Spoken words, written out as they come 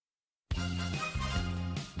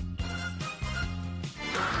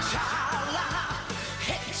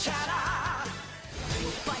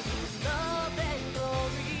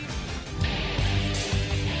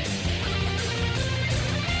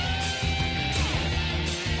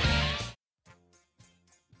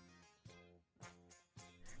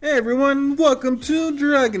Hey everyone, welcome to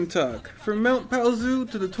Dragon Talk, from Mount Paozu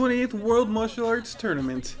to the 28th World Martial Arts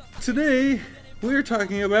Tournament. Today, we're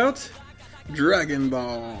talking about Dragon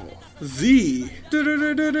Ball Z.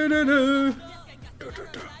 That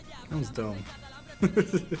was dumb.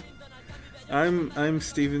 I'm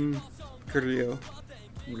Steven Carrillo.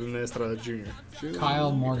 Luna Estrada Jr.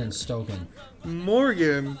 Kyle Morgan Stoken.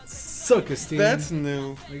 Morgan, Suck it, Steven. that's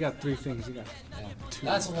new. We got three things. You got Yeah.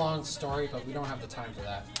 That's a long story, but we don't have the time for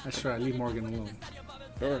that. That's right. Leave Morgan alone.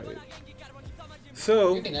 Alright.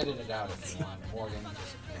 So, You can edit it out if you want. Morgan,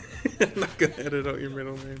 just I'm not gonna edit out your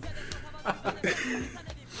middle name.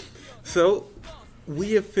 So,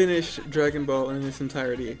 we have finished Dragon Ball in its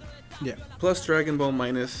entirety, Yeah. plus Dragon Ball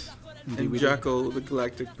Minus Indeed and we did. Jocko the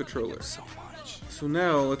Galactic Patroller. So much. So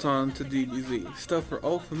now it's on to DBZ, stuff we're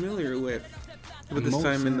all familiar with, but this Most,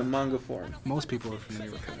 time in the yeah. manga form. Most people are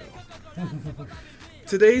familiar with Kyle.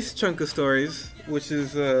 Today's chunk of stories, which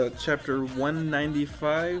is chapter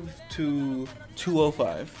 195 to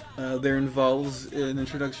 205, there involves an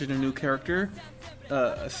introduction to a new character,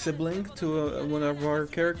 a sibling to one of our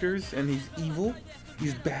characters, and he's evil,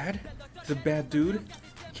 he's bad, he's a bad dude, you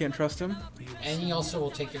can't trust him. And he also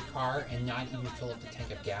will take your car and not even fill up the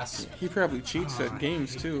tank of gas, He probably cheats Ah, at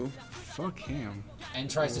games too. Fuck him. and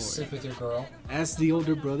tries to Boy. sleep with your girl. As the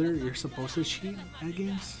older brother, you're supposed to cheat at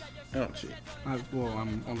games? I don't cheat.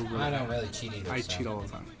 I'm older brother. I don't really cheat either. I so. cheat all the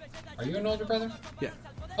time. Are you an older brother? Yeah.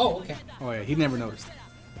 Oh, okay. Oh, yeah. He never noticed.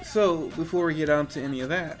 So, before we get on to any of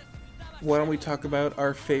that, why don't we talk about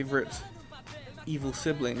our favorite evil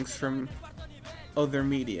siblings from other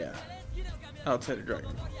media outside of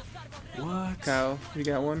Dragon Ball? What? Kyle, you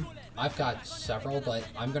got one? I've got several, but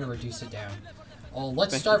I'm going to reduce it down. Oh,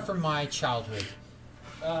 let's Thank start you. from my childhood.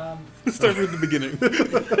 Start from the beginning.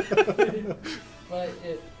 But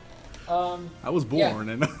I was Yeah. born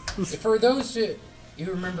and for those who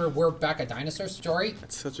remember We're Back, a Dinosaur Story,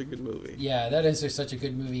 That's such a good movie. yeah, that is such a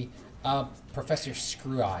good movie. Professor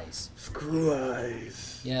Screw Eyes. Screw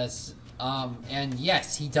eyes. Yes. And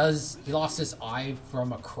yes, he lost his eye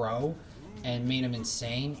from a crow and made him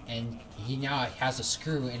insane, and he now has a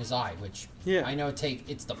screw in his eye, which Yeah. I know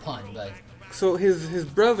it's the pun, but So his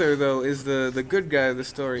brother though is the good guy of the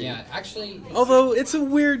story. yeah, actually, Although it's a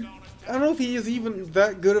weird. I don't know if he is even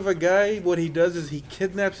that good of a guy. What he does is he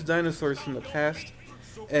kidnaps dinosaurs from the past,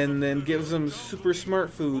 and then gives them super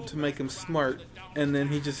smart food to make them smart, and then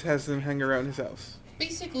he just has them hang around his house.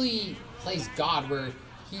 basically plays God, where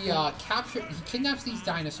he kidnaps these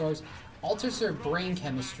dinosaurs, alters their brain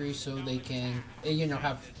chemistry so they can,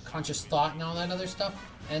 have conscious thought and all that other stuff,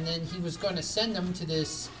 and then he was going to send them to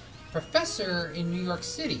this professor in New York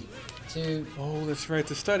City to, Oh, that's right,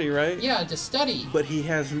 to study, right? yeah, to study. But he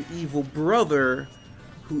has an evil brother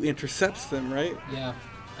who intercepts them, right? Yeah,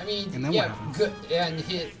 I mean, And then yeah, what happens?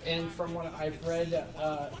 good. And from what I've read,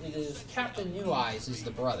 it is Captain New Eyes is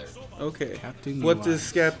the brother. Okay. Captain What New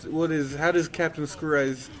does Eyes. How does Captain Screw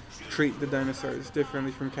Eyes treat the dinosaurs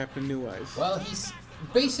differently from Captain New Eyes? Well, he's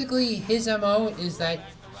basically his MO is that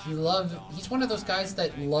he's one of those guys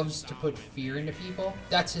that loves to put fear into people.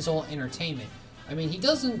 That's his whole entertainment. I mean, he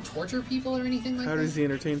doesn't torture people or anything like How that. does he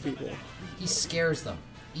entertain people? He scares them.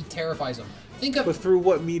 He terrifies them. Think But of through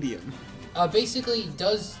what medium? basically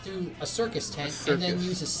does through a circus tent and then circus.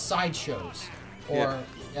 uses sideshows or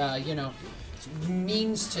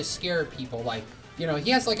means to scare people. Like,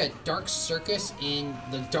 he has like a dark circus in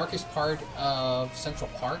the darkest part of Central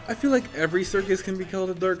Park. I feel like every circus can be called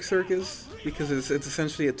a dark circus because it's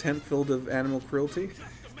essentially a tent filled of animal cruelty.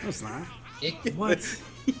 No, it's not. What?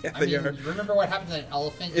 Yeah, I they mean, are. remember what happened to that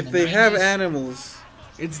elephant? If in they the have 90s? animals,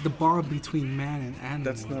 It's the bond between man and animal.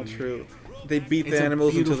 that's not dude. true. They beat It's the a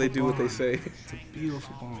animals until they do beautiful what they bond. say. It's a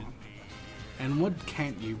beautiful bond. And what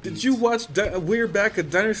can't you beat? Did you watch We're Back, a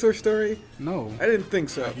Dinosaur Story? No. I didn't think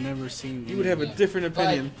so. I've never seen You would have a Yeah, different but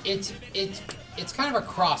opinion. it's kind of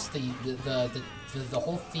across the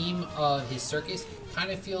whole theme of his circus.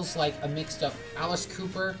 Kind of feels like a mixed up Alice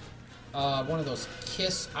Cooper, one of those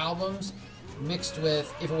Kiss albums, mixed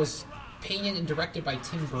with if it was painted and directed by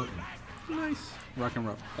Tim Burton. Nice. rock and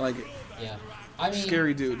roll. I like it. Yeah, I mean,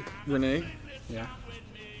 Scary dude. Renee, Yeah.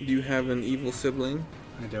 do you have an evil sibling?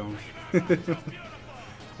 I don't.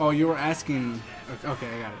 Oh, you were asking. Okay,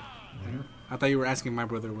 I got it. I thought you were asking my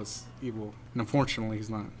brother was evil. And unfortunately, he's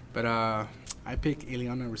not. But I pick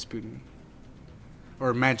Ileana Rasputin.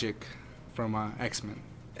 Or Magic from X-Men.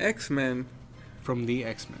 X-Men. From the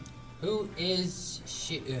X-Men. who is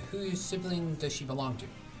she? Whose sibling does she belong to?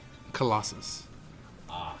 Colossus.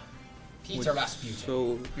 Peter Rasputin.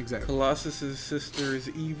 So Exactly. Colossus's sister is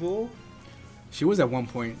evil. She was at one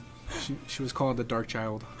point. She was called the Dark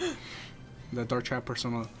Child. the Dark Child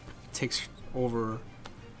persona takes over,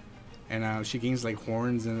 and she gains like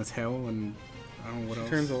horns and a tail, and I don't know what else.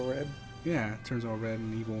 Turns all red. Yeah, turns all red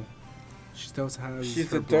and evil. She still has She's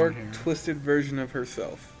her the dark, blonde hair. twisted version of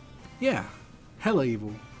herself. Yeah, hella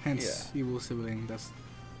evil. Hence, evil sibling. That's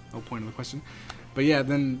no point of the question. But yeah,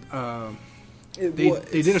 then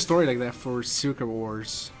they did a story like that for Secret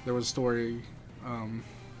Wars. There was a story,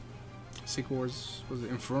 Secret Wars, was it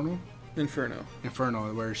Inferno,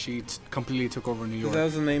 where she completely took over New York. That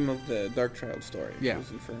was the name of the Dark Child story. Yeah. It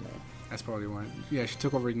was Inferno. That's probably why. Yeah, she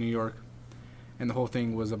took over New York, and the whole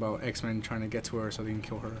thing was about X-Men trying to get to her so they can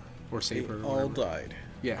kill her or save her. They or all whatever. died.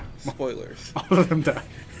 Yeah. Spoilers. All of them died.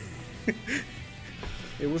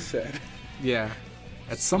 It was sad. Yeah.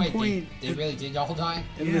 At some Wait, point... They really did all die?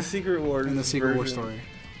 In the Secret Wars In the Secret War version, story.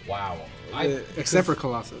 Wow. Except for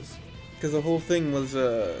Colossus. Because the whole thing was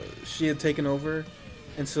she had taken over,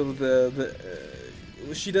 and so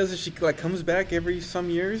what she does is she like comes back every some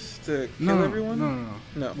years to kill everyone.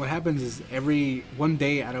 No. What happens is one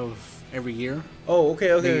day out of every year. Oh,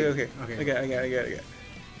 okay. Okay. I got it.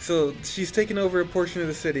 So she's taken over a portion of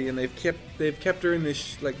the city, and they've kept her in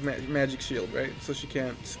this magic shield, right? So she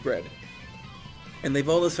can't spread. And they've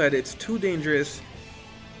all decided it's too dangerous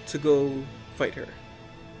to go fight her.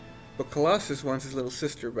 But Colossus wants his little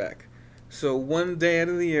sister back. So one day out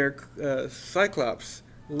of the year, Cyclops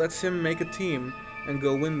lets him make a team and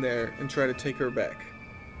go in there and try to take her back.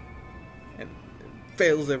 And it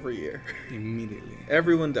fails every year. Immediately.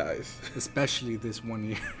 Everyone dies. Especially this one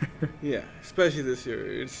year. Yeah, especially this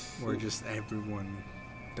year. Or just everyone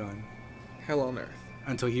done. Hell on earth.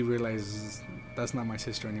 Until he realizes that's not my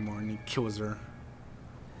sister anymore, and he kills her.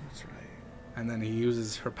 That's right. And then he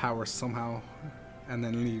uses her power somehow, and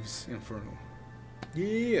then leaves Inferno.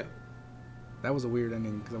 Yeah. That was a weird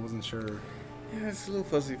ending because I wasn't sure. Yeah, it's a little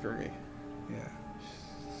fuzzy for me. Yeah.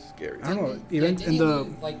 Scary. I don't know. Didn't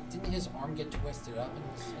Didn't his arm get twisted up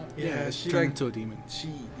and stuff? Yeah, she turned into a demon, she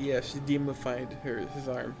demonified his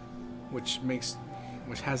arm. which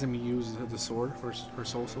has him use the sword, her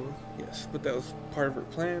soul sword. Yes, but that was part of her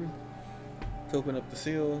plan to open up the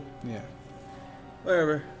seal. Yeah.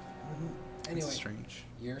 Whatever. Anyway, That's strange.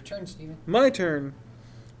 your turn, Steven. My turn.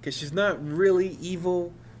 Because she's not really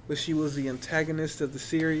evil, but she was the antagonist of the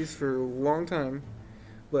series for a long time.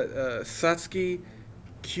 But Satsuki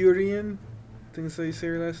Kurian, I think that's how you say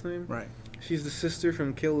her last name. Right. She's the sister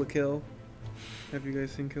from Kill la Kill. Have you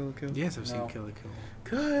guys seen Kill la Kill? Yes, I've seen No. Kill la Kill.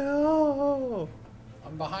 Kyle!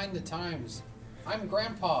 I'm behind the times. I'm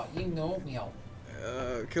Grandpa eating the oatmeal.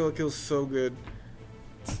 Kill la Kill's so good.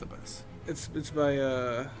 It's the best. It's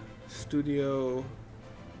by Studio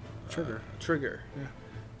Trigger. Trigger. Yeah.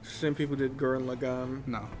 Same people did Gurren Lagann.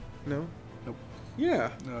 No. No? Nope.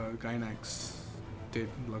 Yeah. Gainax did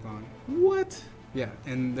Lagan. What? Yeah,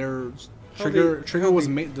 and their How Trigger they- was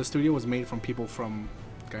made. The studio was made from people from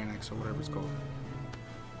Gainax or whatever it's called.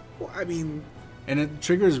 Well, I mean, And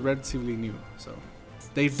Trigger is relatively new, so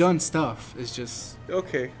they've done stuff. It's just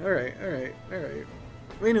okay, all right.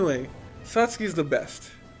 Anyway, Satsuki's the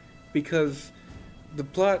best because the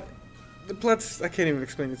plot's I can't even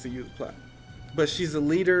explain it to you, the plot. But she's the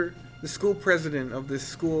leader, the school president of this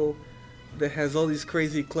school that has all these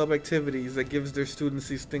crazy club activities that gives their students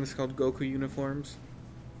these things called Goku uniforms.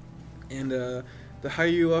 And the higher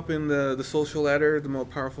you up in the social ladder, the more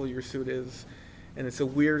powerful your suit is. And it's a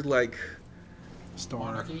weird, like, star.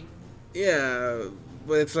 Monarchy. yeah,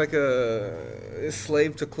 but it's like a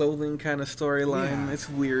slave to clothing kind of storyline. Yeah. It's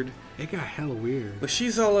weird. It got hella weird. But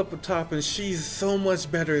she's all up at top, and she's so much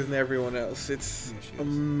better than everyone else. It's Yeah, she is.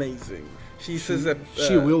 amazing. She says that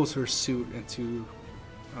She wills her suit into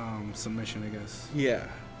submission, I guess. yeah,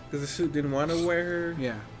 because the suit didn't want to wear her.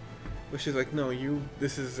 Yeah. But she's like, no,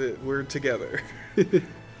 this is it. We're together.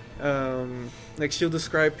 Like she'll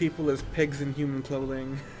describe people as pigs in human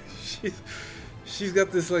clothing. She's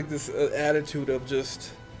got this attitude of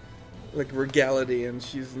just like regality, and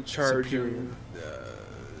she's in charge. Superior.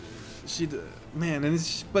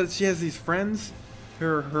 And, but she has these friends,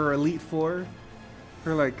 her elite four,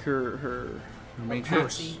 her Her main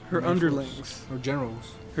Patsy. force. her main underlings, force. Her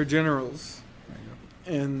generals. her generals. There you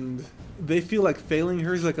go. And they feel like failing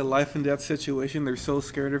her is like a life and death situation. They're so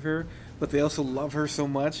scared of her, but they also love her so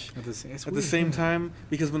much At at the same time,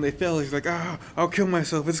 because when they fail, he's like, I'll kill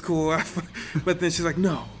myself. It's cool. But then she's like,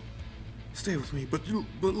 no, stay with me, but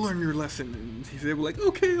learn your lesson. And they were like,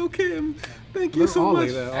 okay, thank you They're so all much.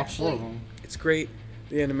 like that. All four Actually- of them. It's great.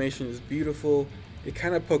 The animation is beautiful. It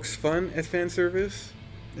kind of pokes fun at fan service,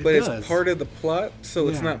 It but does. it's part of the plot, so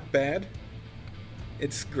it's Yeah. not bad.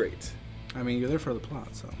 It's great. I mean, you're there for the plot,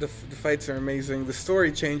 so. The fights are amazing. The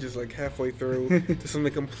story changes like halfway through to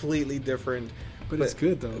something completely different. But it's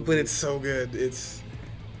good though. But it's so good. It's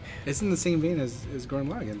in the same vein as Gurren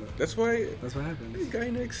Lagann though. That's why. That's what happens.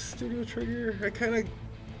 Gainax, Studio Trigger. I kind of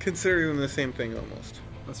consider them the same thing almost.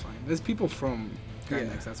 That's fine. There's people from Gainax.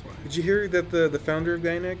 Yeah. That's why. Did you hear that the founder of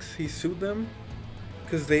Gainax, he sued them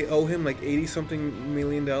because they owe him like $80-something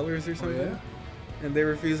million or something, Oh, yeah? and they're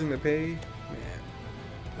refusing to pay. Man,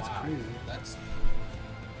 That's Wow. crazy.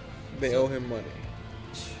 they owe him money.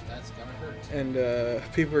 That's gonna hurt.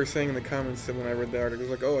 And people are saying in the comments that when I read the article,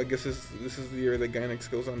 like, "Oh, I guess this is the year that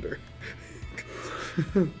Gainax goes under."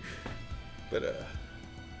 But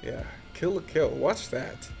yeah, Kill la Kill. Watch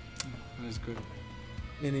that. That is good.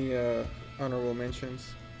 Any honorable mentions?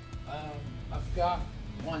 I've got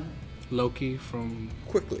one. Loki from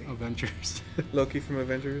Quickly. Avengers. Loki from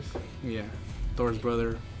Avengers. Yeah. Thor's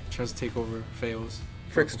brother tries to take over, fails.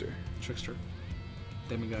 Trickster. Trickster.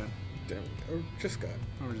 Demigod. Damn. Or just God.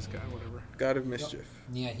 Or just God, whatever. God of Mischief.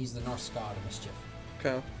 Yeah, he's the Norse god of mischief.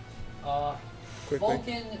 Kyle. Quickly.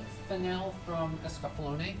 Vulcan Fennel from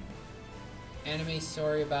Escaflowne. Anime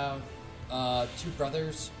story about two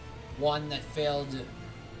brothers. One that failed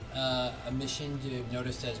a mission to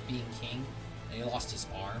noticed as being king, and he lost his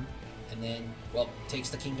arm. And then, takes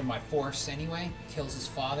the kingdom by force anyway. Kills his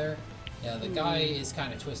father. Yeah, the guy is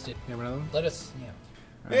kind of twisted. You have another one? Let us,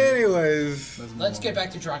 Anyways, Let's get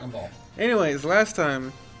back to Dragon Ball. last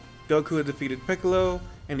time Goku had defeated Piccolo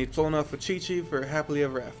and he'd flown off with Chi-Chi for happily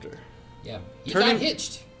ever after, Yeah, he Turning- got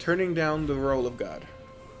hitched. turning down the role of God.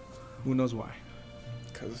 Who knows why?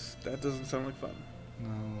 Because that doesn't sound like fun. No.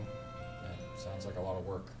 Yeah, sounds like a lot of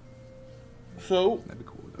work. So That'd be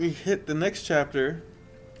cool, though. we hit the next chapter,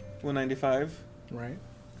 195, Right?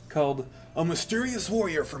 called "A Mysterious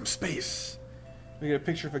Warrior from Space." We get a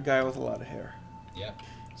picture of a guy with a lot of hair. Yep.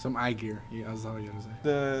 Some eye gear. Yeah, that's all you gotta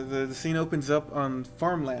say. The scene opens up on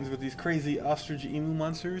farmlands with these crazy ostrich emu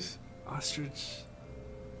monsters. Ostrich.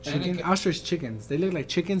 And Chicken? it- Ostrich chickens. They look like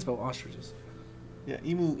chickens, but ostriches. Yeah,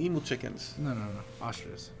 emu chickens. No.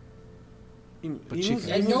 Ostriches. Emu, But emus- chickens.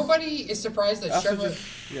 And emus- nobody is surprised that Chevrolet.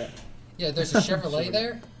 ostriches- Yeah. Yeah, there's a Chevrolet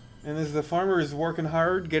there. And as the farmer is working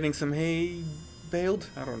hard, getting some hay baled,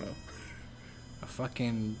 I don't know. A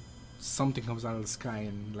fucking something comes out of the sky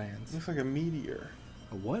and lands. Looks like a meteor.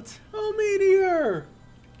 A what? Oh, meteor!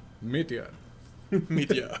 Meteor.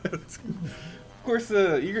 Meteor. Of course,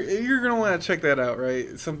 you're gonna want to check that out,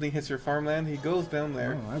 right? Something hits your farmland. He goes down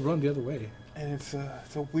there, Oh, I run the other way. and it's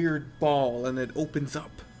a weird ball, and it opens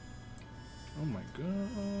up. Oh my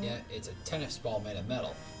god. Yeah, it's a tennis ball made of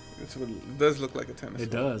metal. It's what it does look like a tennis.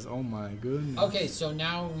 It ball. does. Oh my goodness. Okay, so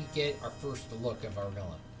now we get our first look of our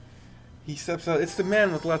villain. He steps out. It's the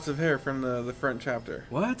man with lots of hair from the front chapter.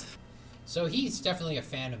 What? So he's definitely a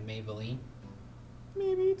fan of Maybelline.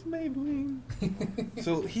 Maybe it's Maybelline.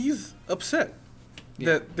 So he's upset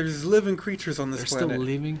Yeah. that there's living creatures on this They're planet, still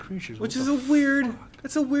living creatures. which What is the a weird. fuck?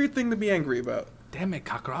 It's a weird thing to be angry about. Damn it,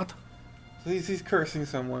 Kakarot. So he's cursing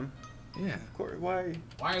someone. Yeah. Of course, why?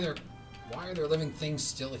 Why are there living things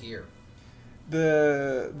still here?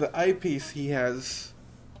 The eyepiece he has,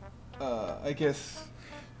 I guess.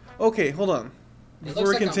 Okay, hold on. It Before looks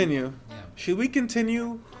we like a- continue, Yeah. should we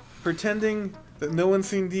continue pretending that no one's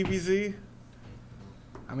seen DBZ?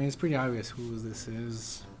 I mean, it's pretty obvious who this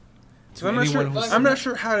is. So I'm not sure. anyone who's I'm seen not it.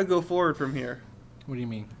 sure how to go forward from here. What do you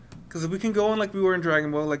mean? Because we can go on like we were in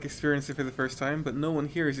Dragon Ball, like experience it for the first time, but no one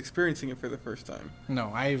here is experiencing it for the first time.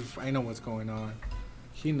 No, I know what's going on.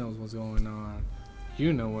 He knows what's going on.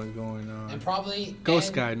 You know what's going on. And probably Ghost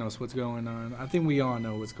and Guy knows what's going on. I think we all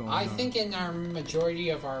know what's going I on. think in our majority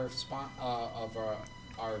of our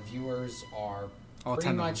our viewers are All pretty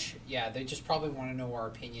 10 of them. much they just probably want to know our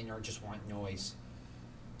opinion or just want noise.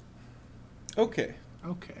 Okay.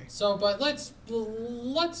 Okay. So, but let's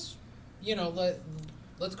let's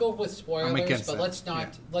go with spoilers, against but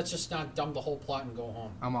that, let's just not dumb the whole plot and go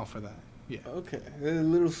home. I'm all for that. Yeah. Okay. A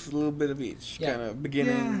little bit of each. Yeah. Kind of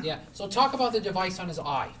beginning. Yeah. So talk about the device on his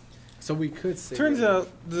eye. So we could say. Turns out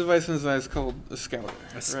the device in his eye is called a scouter.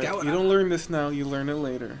 A scouter. You don't learn this now, you learn it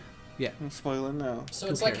later. Yeah. I'm spoiling now. So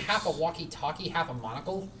Who it's like cares? half a walkie-talkie, half a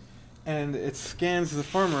monocle. And it scans the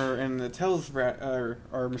farmer and it tells our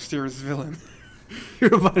mysterious villain.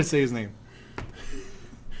 You're about to say his name.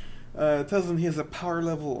 It tells him he has a power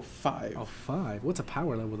level of 5. Oh, 5. What's a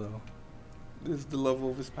power level though? This is the level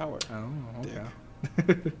of his power. Oh,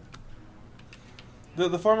 okay.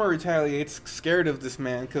 The farmer retaliates, scared of this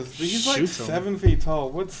man, because he's like Shoots him. 7 feet tall.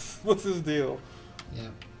 What's his deal? Yeah.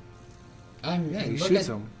 I mean, Yeah, he look shoots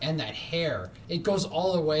at him. and that hair. It goes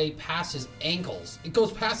all the way past his ankles. It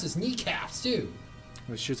goes past his kneecaps too.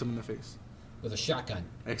 It shoots him in the face. with a shotgun.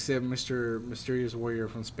 Except Mr. Mysterious Warrior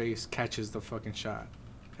from space catches the fucking shot.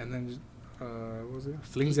 And then, what was it?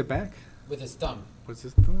 Flings it back? With his thumb. What's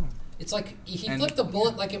his thumb? It's like he And- flipped the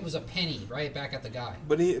bullet like it was a penny right back at the guy.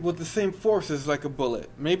 But he, with the same force as like a bullet,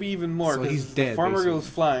 maybe even more. So 'cause he's the dead, farmer basically. goes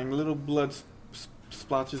flying, little blood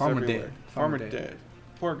splotches Farmer everywhere. dead. Farmer Farmer dead. dead.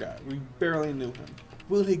 Poor guy. We barely knew him.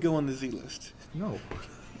 Will he go on the Z list? No.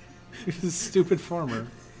 He's a stupid farmer.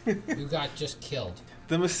 Who got just killed.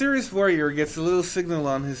 The mysterious warrior gets a little signal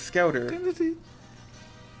on his scouter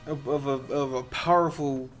of a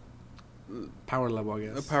powerful, Power level, I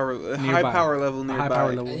guess. a high Nearby. power level A nearby. high power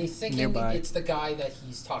level And he's thinking nearby. it's the guy that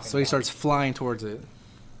he's talking So he about. starts flying towards it.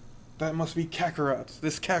 That must be Kakarot.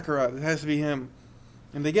 This Kakarot. It has to be him.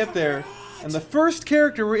 And they get there, and the first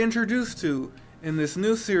character we're introduced to in this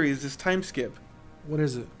new series is Time Skip. What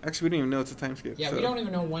is it? Actually, we don't even know it's a time skip. Yeah, so, we don't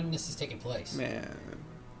even know when this is taking place. Man,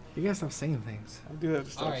 You guys stop saying things. I do have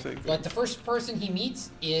to stop Alright, saying but that. the first person he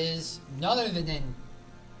meets is none other than,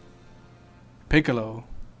 Piccolo.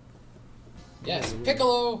 yes,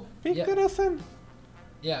 Piccolo. Yeah, Piccolo-san.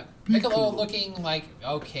 yeah, Piccolo looking like,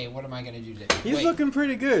 okay, what am I going to do today? He's Wait, looking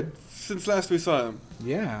pretty good since last we saw him.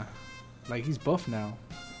 Yeah. Like, he's buff now.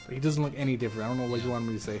 But he doesn't look any different. I don't know what you want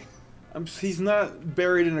me to say. He's not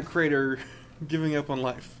buried in a crater giving up on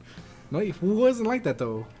life. No, he wasn't like that,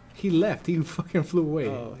 though. He left. He fucking flew away.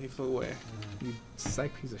 Oh, he flew away. You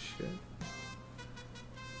psych piece of shit.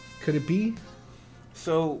 Could it be?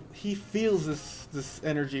 So he feels this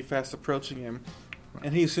energy fast approaching him,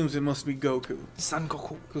 and he assumes it must be Goku. Son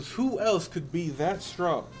Goku. Because who else could be that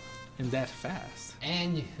strong? And that fast.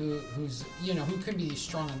 and who's, who could be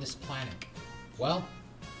strong on this planet? Well,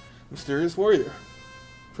 Mysterious warrior.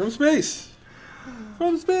 From space!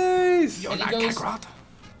 From space! and he goes,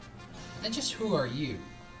 and just who are you?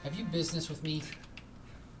 Have you business with me?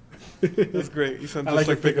 That's great. You sound I just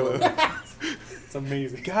like like Piccolo. It's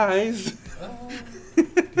amazing. Guys! Do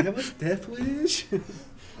you have a death wish? Oh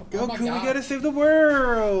my Goku, we God. gotta save the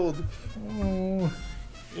world! Oh.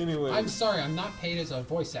 Anyway, I'm sorry, I'm not paid as a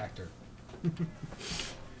voice actor.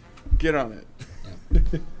 get on it.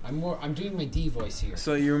 Yeah. I'm doing my D voice here.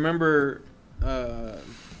 So you remember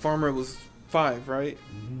Farmer was 5, right?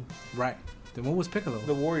 Right. Then what was Piccolo?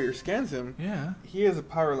 The warrior scans him. Yeah. He has a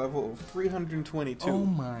power level of 322. Oh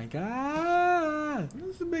my god.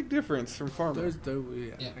 That's a big difference from Farmer. Yeah,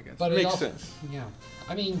 Yeah, I guess. but it Makes also, sense. Yeah,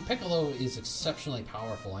 I mean Piccolo is exceptionally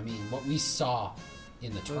powerful. I mean what we saw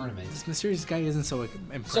in the tournament. This mysterious guy isn't so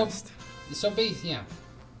impressed. Yeah,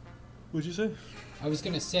 What'd you say? I was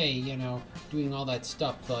gonna say doing all that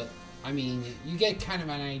stuff, but I mean you get kind of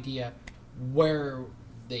an idea where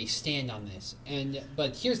they stand on this.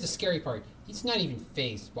 But here's the scary part: he's not even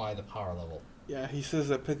phased by the power level. Yeah, he says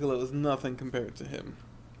that Piccolo is nothing compared to him.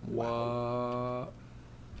 What?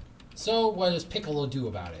 So what does Piccolo do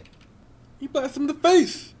about it? He blasts him in the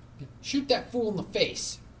face! Shoot that fool in the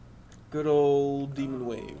face! Good old Demon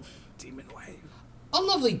Wave. Demon Wave. A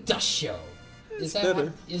lovely dust show. It's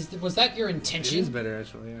better. Was that your It intention? is better,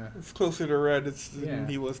 actually, yeah. It's closer to Raditz than Yeah.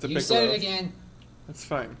 he was to You Piccolo. said it again. That's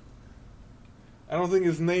fine. I don't think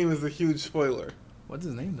his name is a huge spoiler. What's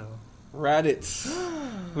his name, though? Raditz.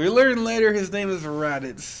 We learn later his name is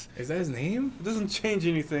Raditz. Is that his name? It doesn't change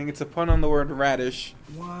anything. It's a pun on the word radish.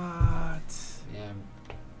 What? Yeah.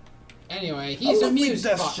 Anyway, he's a amused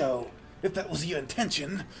by. show, if that was your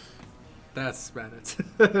intention. That's Raditz.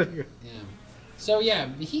 Yeah. So yeah,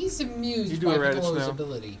 he's You amused do by a Raditz Piccolo's now.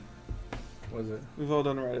 ability. Was it? We've all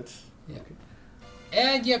done Raditz. Yeah.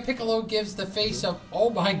 And yeah, Piccolo gives the face of, oh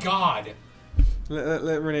my god.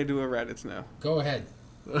 Let Renee do a Raditz now. Go ahead.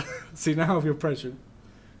 See, now I feel pressured.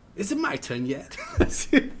 Is it my turn yet?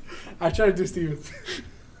 I try to do Steven's.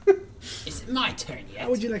 Is it my turn yet? How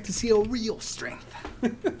would you like to see a real strength?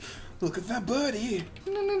 Look at that birdie.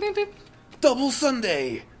 Double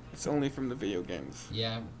Sunday. It's only from the video games.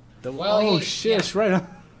 Yeah. Oh, shit, it's right on.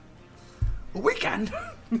 Weekend!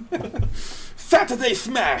 Saturday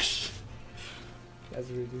Smash. That's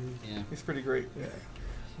ridiculous. Yeah. It's pretty great. Yeah.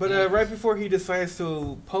 But Yeah. right before he decides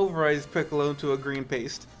to pulverize Piccolo into a green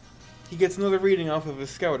paste, he gets another reading off of his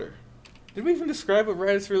scouter. Did we even describe what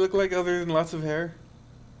Raditz really looked like other than lots of hair?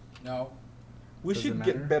 No. We Does should it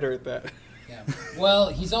matter? get better at that. Yeah. Well,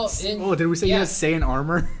 he's all in. Oh, did we say he yeah. has Saiyan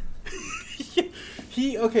armor?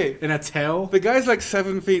 Okay, And a tail? the guy's like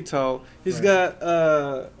 7 feet tall. He's Right. got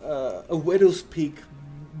a widow's peak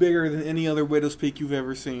bigger than any other widow's peak you've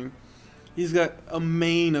ever seen. He's got a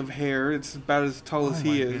mane of hair. It's about as tall as Oh he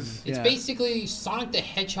my is. goodness. It's Yeah. basically Sonic the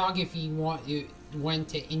Hedgehog if he went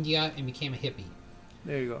to India and became a hippie.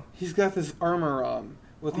 There you go. He's got this armor on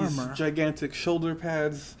with Armor. these gigantic shoulder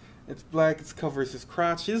pads It's black. It covers his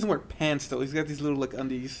crotch. He doesn't wear pants though. He's got these little like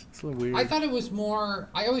undies. It's a little weird. I thought it was more.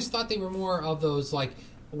 I always thought they were more of those like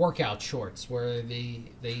workout shorts where they.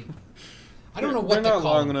 I don't know what they're they not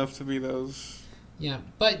call long them. enough to be those. Yeah,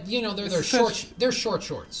 but they're It's short. They're short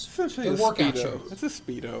shorts. Essentially They're a workout Speedo. shorts. It's a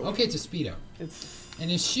Speedo. Okay, it's a speedo. It's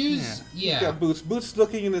And his shoes, he's yeah. got boots. Boots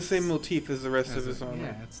looking in the same motif as the rest of his armor.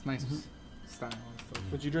 Yeah, it's nice style. and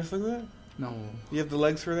stuff. Would you dress like that? No. You have the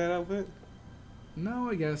legs for that outfit? No,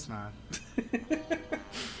 I guess not.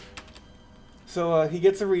 So he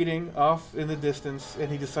gets a reading off in the distance,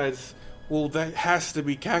 and he decides, well, that has to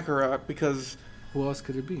be Kakarot, because Who else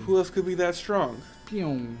could it be? who else could be that strong?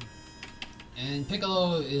 Pyong. And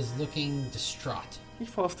Piccolo is looking distraught. He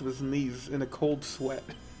falls to his knees in a cold sweat,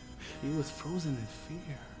 He was frozen in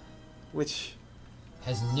fear. which,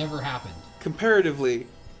 Has never happened. comparatively,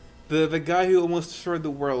 the guy who almost destroyed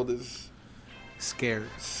the world is Scared.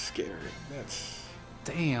 scary. That's...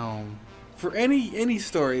 Damn. For any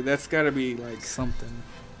story, that's got to be, like, Something.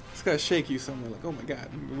 it's got to shake you somewhere, like, oh my god,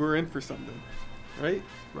 we're in for something. Right?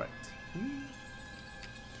 Right.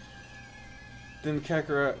 Then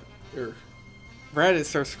Kakarot, or Raditz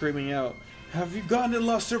starts screaming out, "Have you gone and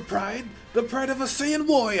lost your pride? The pride of a Saiyan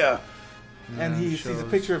warrior!" And he sees a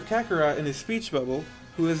picture of Kakarot in his speech bubble.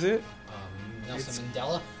 Who is it? Nelson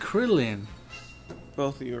Mandela. Krillin.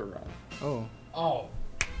 Both of you are wrong. Oh. Oh.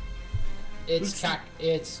 It's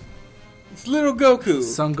It's little Goku.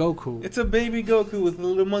 Son Goku. It's a baby Goku with a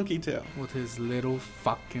little monkey tail. With his little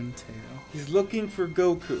fucking tail. He's looking for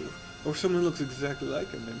Goku. Or someone who looks exactly like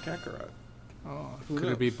him named Kakarot. Oh, Who could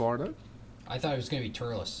it be knows? Bardock? I thought it was going to be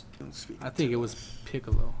Turles. Don't speak. I think it was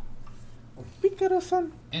Piccolo.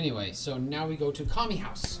 Piccolo-san. Anyway, so now we go to Kami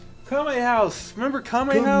House. Kame House. Remember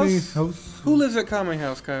Kame House? Who lives at Kame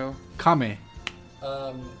House, Kyle? Kame.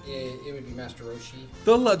 It would be Master Roshi.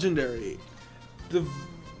 The legendary. The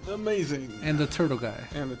amazing. And the turtle guy.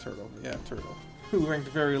 And the turtle. Yeah, turtle. Who ranked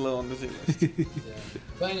very low on the Z list. Yeah.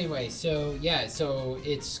 But anyway, so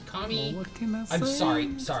it's Kami. Well, what can I say?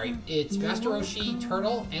 I'm sorry. It's Master Roshi,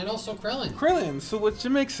 Turtle, and also Krillin. Krillin, so which it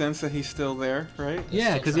makes sense that he's still there, right?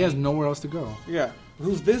 Yeah, because he has nowhere else to go. Yeah.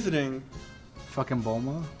 Who's visiting? Fucking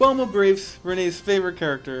Bulma. Bulma Briefs, Renee's favorite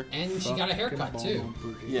character. And she got a haircut Fucking too. Bulma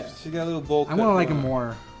Briefs. Yeah, she got a little bowl cut. I want to like him going on.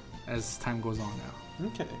 more as time goes on now.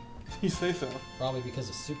 Okay. You say so. Probably because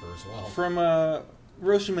of Super as well. From,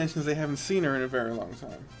 Roshi mentions they haven't seen her in a very long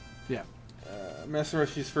time. Yeah. Master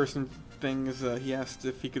Roshi's first thing is he asked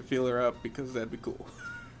if he could feel her up because that'd be cool.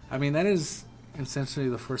 I mean, that is essentially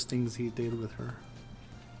the first things he did with her.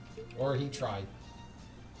 Or he tried.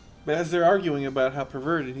 But as they're arguing about how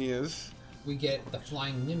perverted he is, We get the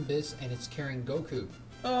flying Nimbus, and it's carrying Goku.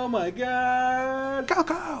 oh my god!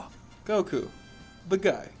 Goku! Goku. The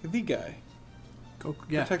guy. The guy. Goku.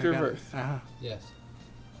 Yeah. Protector I of got it. Earth. Uh-huh. Yes.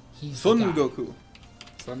 He's Son the guy. Goku.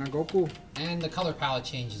 Son of Goku. And the color palette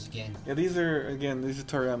changes again. Yeah, these are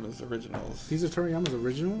Toriyama's originals. These are Toriyama's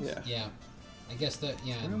originals? Yeah. Yeah. I guess that,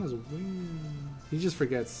 yeah. Toriyama's weird. He just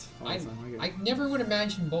forgets all the I, time. I I get it. never would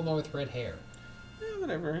imagine Bulma with red hair.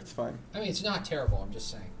 Whatever, it's fine. I mean, it's not terrible, I'm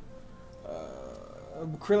just saying.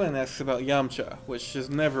 Krillin asks about Yamcha, which is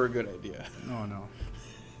never a good idea. Oh, no.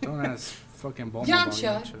 Don't ask fucking Bulma about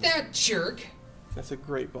Yamcha, that jerk! That's a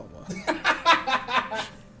great Bulma.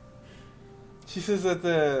 She says that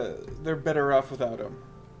they're better off without him.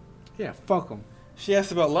 Yeah, fuck him. She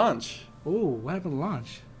asks about lunch. Ooh, what happened to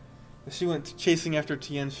lunch? She went chasing after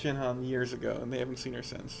Tien Shinhan years ago, and they haven't seen her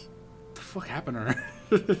since. What the fuck happened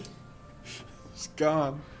to her? She's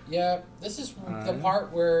gone. Yeah, this is the Alright.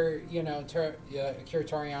 part where, Akira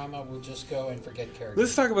Toriyama will just go and forget characters.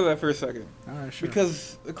 Let's talk about that for a second. Alright, sure.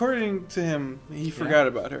 Because, according to him, he forgot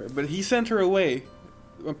about her. But he sent her away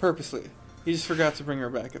purposely. He just forgot to bring her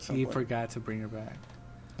back at some he point. forgot to bring her back.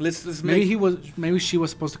 Let's Maybe make... maybe she was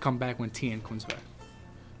supposed to come back when Tien comes back.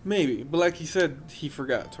 Maybe. But like he said, he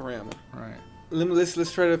forgot Toriyama. Right.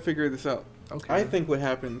 Let's try to figure this out. Okay. I think what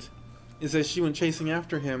happened is that she went chasing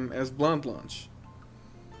after him as Blonde Launch.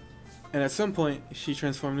 And at some point, she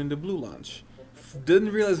transformed into Blue Launch.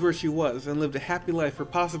 Didn't realize where she was and lived a happy life for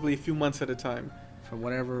possibly a few months at a time. For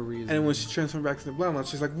whatever reason. And when she transformed back into Blonde Launch,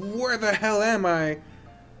 she's like, where the hell am I?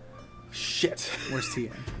 Shit. Where's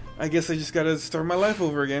Tien? I guess I just gotta start my life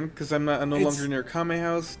over again because I'm no It's- longer near Kame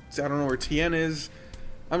House. I don't know where Tien is.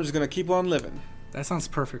 I'm just gonna keep on living. That sounds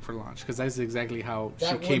perfect for launch because that's exactly how that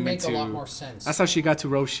she would came make into. a lot more sense. That's how she got to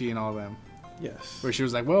Roshi and all them. Yes. Where she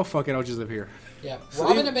was like, "Well, fuck it, I'll just live here." Yeah, So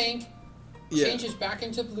Robin you- the Bank Yeah. changes back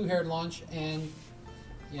into blue-haired launch, and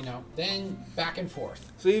then back and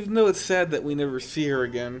forth. So even though it's sad that we never see her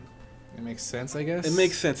again, It makes sense, I guess. it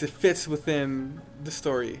makes sense. It fits within the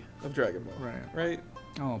story of Dragon Ball. Right. Right?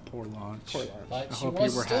 Oh, poor Launch. Poor Launch. But I she hope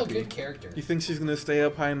was you were still happy. a good character. You think she's gonna stay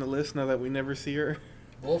up high on the list now that we never see her?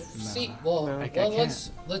 We'll see. Well, No. I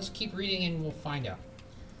can't. let's keep reading and we'll find out.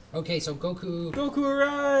 Okay, so Goku, Goku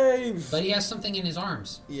arrives. but he has something in his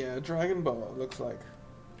arms. Yeah, Dragon Ball. It looks like.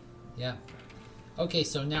 Yeah. Okay,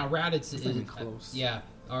 so now Raditz is not even close. yeah,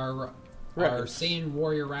 our Saiyan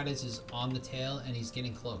warrior Raditz is on the tail and he's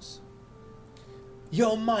getting close.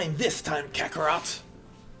 You're mine this time, Kakarot.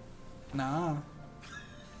 Nah.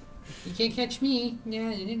 You can't catch me. Nah,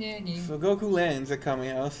 nah, nah, nah. So Goku lands at Kami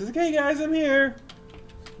House. Says, "Hey guys, I'm here."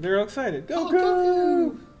 They're all excited. Oh,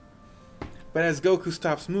 Goku! Goku! But as Goku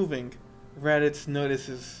stops moving, Raditz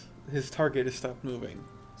notices his target has stopped moving.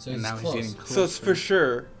 So And he's now he's close. getting close. So it's for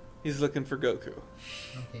sure he's looking for Goku.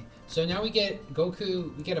 Okay. So now we get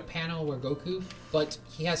Goku. We get a panel where Goku, but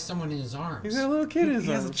he has someone in his arms. He's got a little kid in his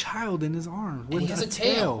He has a arms. child in his arms. And he has a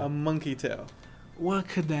tail. A monkey tail. What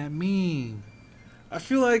could that mean? I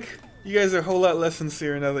feel like you guys are a whole lot less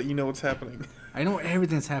sincere now that you know what's happening. I know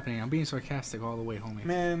everything's happening. I'm being sarcastic all the way, homie.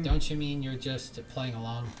 Man. Don't you mean you're just playing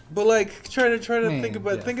along? But like, try to Man, think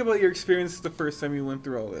about yeah. your experience the first time you went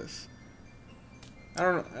through all this. I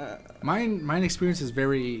don't know. Mine experience is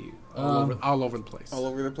very all over the place. All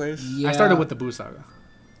over the place. Yeah. I started with the Buu Saga.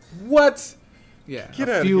 What? Yeah, Get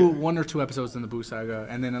a outta few, here. 1 or 2 episodes in the Buu Saga,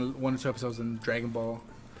 and then 1 or 2 episodes in Dragon Ball.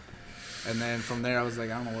 And then from there, I was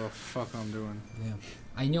like, I don't know what the fuck I'm doing. Yeah.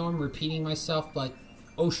 I know I'm repeating myself, but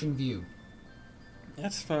Ocean View.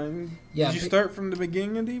 That's fine. Yeah, Did you but- start from the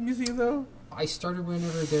beginning of DBZ though? I started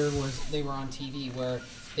whenever they were on TV, where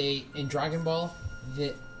they in Dragon Ball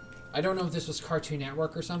that I don't know if this was Cartoon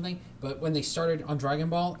Network or something, but when they started on Dragon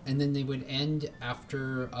Ball and then they would end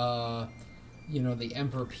after the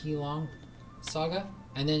Emperor Pilong saga,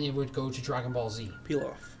 and then it would go to Dragon Ball Z. Peel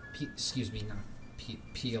off. Excuse me, not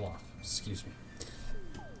peel off. Excuse me.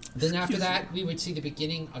 Then after that, we would see the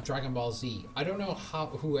beginning of Dragon Ball Z. I don't know how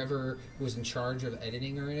whoever was in charge of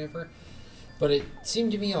editing or whatever, but it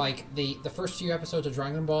seemed to me like the first few episodes of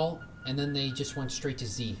Dragon Ball, and then they just went straight to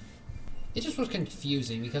Z. It just was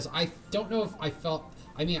confusing because I don't know if I felt.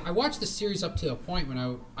 I mean, I watched the series up to a point when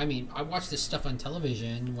I watched this stuff on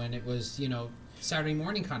television when it was Saturday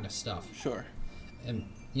morning kind of stuff. Sure. And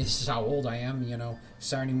this is how old I am.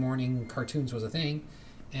 Saturday morning cartoons was a thing,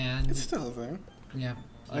 and It's still a thing. yeah.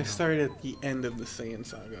 I started at the end of the Saiyan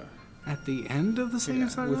saga. At the end of the Saiyan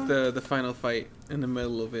Saga? With the final fight in the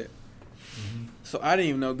middle of it. Mm-hmm. So I didn't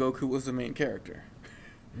even know Goku was the main character.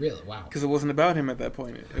 Really? Wow. Because it wasn't about him at that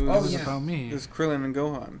point. It was, It was yeah. about me. it was Krillin and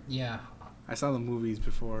Gohan. Yeah. I saw the movies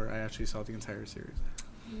before I actually saw the entire series.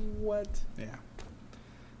 What? Yeah.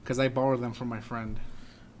 Because I borrowed them from my friend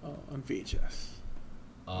Oh, on VHS.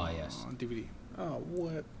 Oh, yes. on DVD. Oh,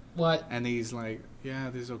 what? What? And he's like, yeah,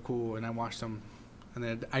 these are cool. And I watched them. And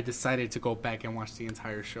then I decided to go back and watch the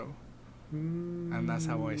entire show. And that's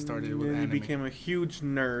how I started with Then you anime. became a huge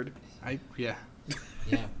nerd. Yeah.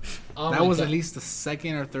 Yeah. Oh That my was God. at least the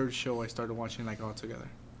second or third show I started watching like all together.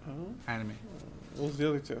 Oh, Anime. what was the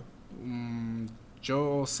other two?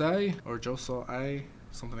 Josei or Josei,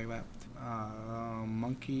 something like that.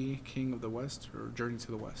 Monkey King of the West or Journey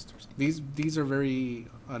to the West. Or something. These are very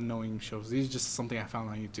unknowing shows. These are just something I found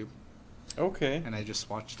on YouTube, Okay. and I just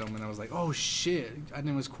watched them, and I was like, oh shit, I think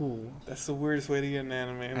it was cool. That's the weirdest way to get an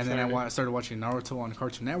anime. I'm And then sorry. I started watching Naruto on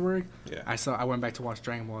Cartoon Network. Yeah. I went back to watch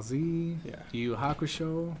Dragon Ball Z, Yeah. Yu Yu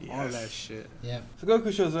Hakusho, all Yes. that shit. Yeah. So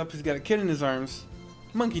Goku shows up. He's got a kid in his arms.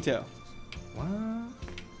 Monkey tail. What?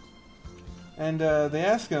 And they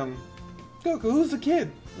ask him, Goku, who's the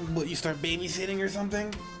kid? What, you start babysitting or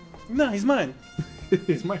something? No, he's mine.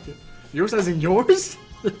 It's my kid. Yours as in yours?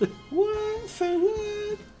 What? Say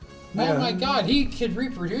what? Oh my God, he could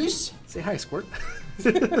reproduce. Say hi, Squirt.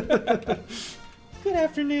 Good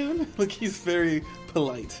afternoon. Look, he's very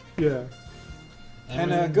polite. Yeah.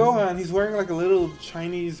 And Gohan, he's wearing like a little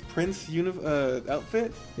Chinese prince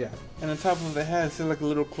outfit. Yeah. And on top of the hat, it's like a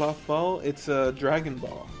little cloth ball. It's a Dragon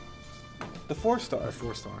Ball. The 4-star. A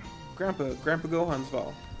 4-star. Grandpa Gohan's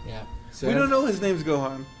ball. Yeah. So We don't know his name's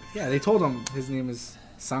Gohan. Yeah, they told him his name is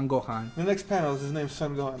Son Gohan. The next panel is his name's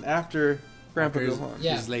Son Gohan after Grandpa After his- Gohan.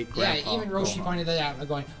 Yeah. His late Yeah. grandpa, Even Roshi Gohan. pointed that out,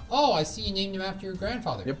 going, "Oh, I see you named him after your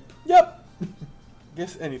grandfather." Yep. Yep.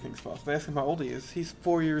 Guess anything's possible. They ask him how old he is. He's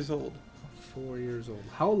 4 years old. 4 years old.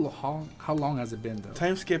 How long has it been though?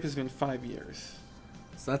 Time skip has been 5 years.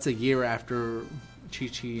 So that's a year after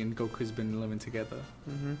Chi-Chi and Goku's been living together.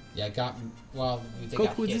 Mm-hmm. Yeah. They got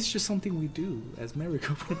Goku, hit. this is just something we do as married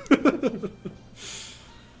couple.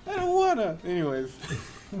 I don't wanna. Anyways,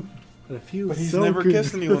 But it feels but he's so never good.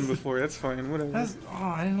 kissed anyone before. That's fine. Whatever.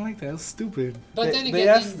 I didn't like that. That was stupid. But they, then they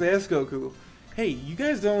again, asked Goku, "Hey, you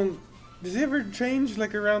guys don't Does he ever change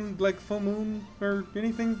like around like full moon or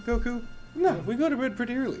anything, Goku? No, we go to bed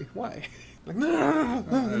pretty early. Why? Like no.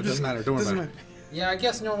 It doesn't matter. Don't worry about it. Yeah, I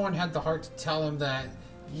guess no one had the heart to tell him that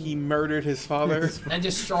He murdered his father. and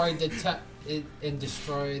destroyed the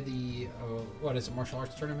what is it, martial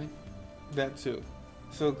arts tournament? That too.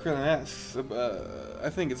 So Krillin asks, I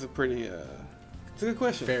think it's a pretty, it's a good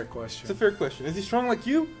question. Fair question. It's a fair question. Is he strong like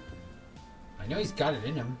you? I know he's got it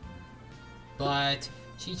in him, but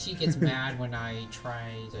Chi-Chi gets mad when I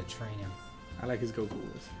try to train him. I like his Goku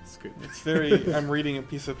voice. It's good. It's very, I'm reading a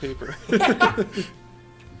piece of paper.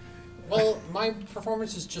 Well, my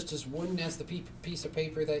performance is just as wooden as the piece of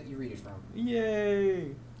paper that you read it from.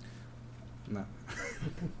 Yay! No.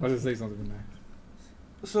 Why does it say something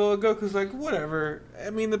nice? So Goku's like, whatever. I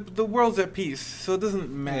mean, the world's at peace, so it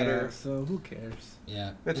doesn't matter. Yeah, so who cares?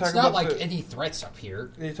 Yeah, They it's talk not about like the- any threats up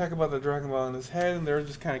here. They talk about the Dragon Ball in his head, and they're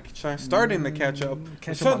just kind of starting to catch up.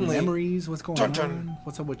 Catch up on Suddenly, memories. What's going Dun, on? dun.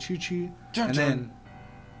 What's up with Chi-Chi? Dun, And dun. then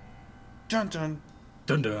Dun dun.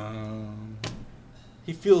 dun dun.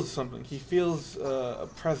 He feels something. He feels a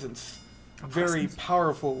presence. A Very presence?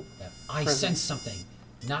 powerful. Yeah. I Presence. sense something,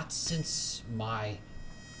 not since my.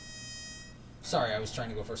 Sorry, I was trying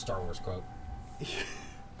to go for a Star Wars quote.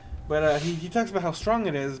 But he talks about how strong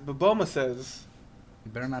it is, but Bulma says,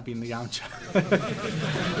 You better not be in the Yamcha.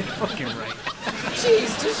 You're fucking right.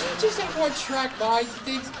 Jeez, does she just have one track mind?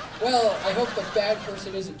 He thinks, well, I hope the bad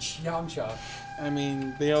person isn't Yamcha. I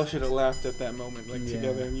mean, they all should have laughed at that moment, like Yeah.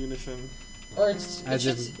 together in unison. Or it As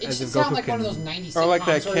should, if- it as should if sound Goku like one of can- those 90s Or like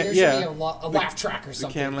that sitcoms where can- there yeah. should be a laugh track or The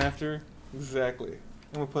something. canned laughter? Exactly.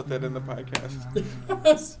 I'm gonna put that in the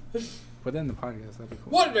podcast. But then the podcast, that'd be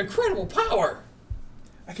cool. What an incredible power!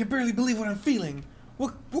 I can barely believe what I'm feeling.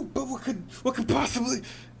 What could possibly...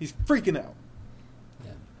 He's freaking out.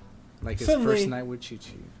 Yeah. Like his Suddenly- first night with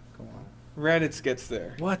Chi-Chi. Go on. Raditz gets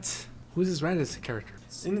there. What? Who's this Raditz character?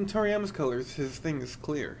 In Toriyama's colors, his thing is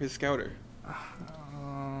clear. His scouter.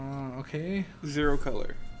 Okay. Zero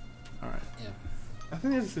color. Alright. Yeah. I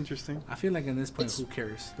think that's interesting. I feel like in this point, It's- who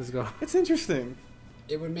cares? Let's go. It's interesting.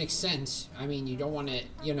 It would make sense. I mean, you don't want to,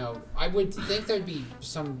 I would think there'd be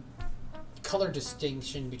some color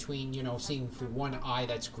distinction between, seeing through one eye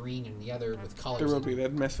that's green and the other with colors. There will in be. it.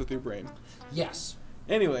 That'd mess with your brain. Yes.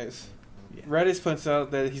 Anyways, Yeah. Raditz points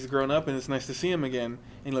out that he's grown up and it's nice to see him again,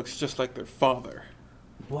 and he looks just like their father.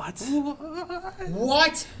 What?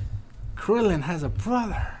 What? Krillin has a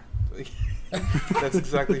brother. That's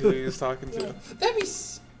exactly who he was talking to. That'd be.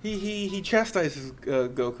 S- He chastises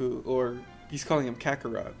Goku, or he's calling him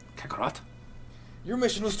Kakarot. Kakarot? Your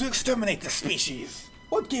mission was to exterminate the species.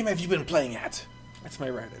 What game have you been playing at? That's my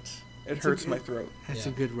Raditz. It hurts my throat. That's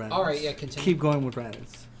Yeah. a good Raditz. All right, yeah, continue. Keep going with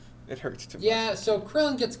Raditz. It hurts too much. Yeah, so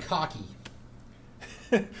Krillin gets cocky.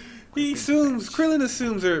 Krillin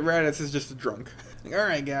assumes that Raditz is just a drunk. Like, all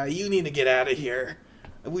right, guy, you need to get out of here.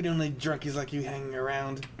 We don't need drunkies like you hanging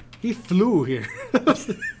around. He flew here.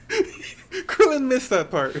 Krillin missed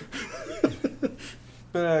that part.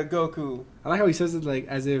 But Goku, I like how he says it like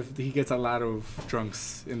as if he gets a lot of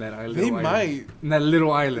drunks in that island. they might. In that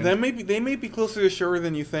little island. They may be closer to shore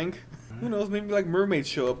than you think. Who knows? Maybe like mermaids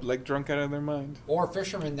show up, like drunk out of their mind. Or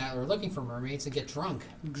fishermen that are looking for mermaids and get drunk.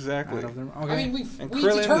 Exactly. Out of them. Okay. I mean, And we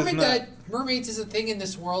Krillin is determined not. that mermaids is a thing in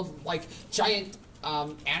this world, like giant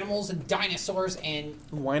animals and dinosaurs and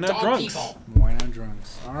Why not dog drunks? people. Why not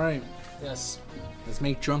drunks? All right. Yes. Let's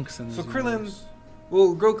make drunks in this So Krillin, universe.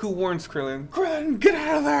 well, Goku warns Krillin, Krillin, get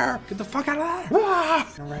out of there! Get the fuck out of there! Ah!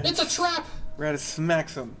 And Raditz, It's a trap! Raditz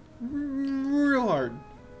smacks him real hard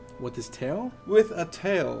With his tail? with a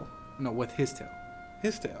tail. No, with his tail.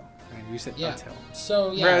 His tail. And you said Yeah. a tail.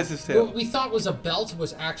 So, yeah. Raditz's tail. What we thought was a belt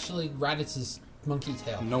was actually Raditz's monkey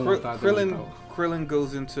tail. No one thought that was Krillin, about. Krillin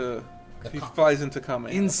goes into, he Ka- flies into Kame.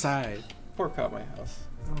 Inside. Poor Kame House.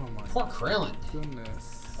 Oh my Poor Krillin.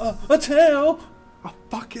 goodness. A tail. A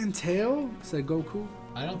fucking tail? Said Goku.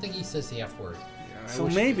 I don't think he says the F word. Yeah, I So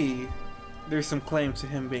wish- maybe there's some claim to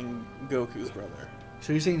him being Goku's brother.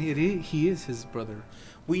 So you're saying he is his brother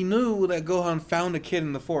We knew that Gohan found a kid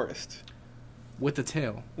in the forest with the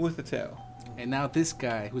tail, with a tail. and now this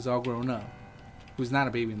guy who's all grown up, who's not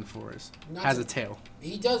a baby in the forest, Not has to- a tail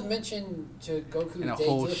He does mention to Goku and a that he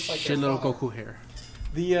whole looks like their shitload of father. Goku hair.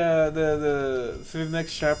 The for the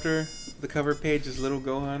next chapter, the cover page is little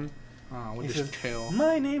Gohan. With He his says, tail.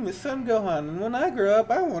 My name is Son Gohan, and when I grow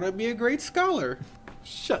up, I want to be a great scholar.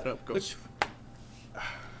 Shut up, Goku. Which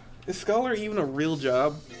is scholar even a real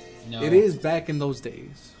job? No. It is back in those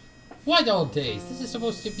days. What old days? This is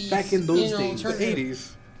supposed to be Back in those an days. The alternative.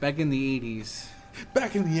 80s. Back in the 80s.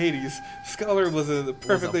 Back in the 80s, Scholar was a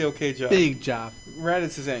perfectly okay job. Big job.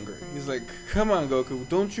 Raditz is angry. He's like, come on, Goku.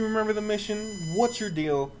 Don't you remember the mission? What's your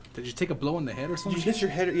deal? Did you take a blow in the head or Did something? you hit your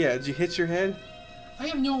head? Yeah, did you hit your head? I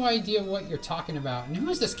have no idea what you're talking about. And who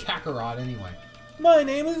is this Kakarot anyway? My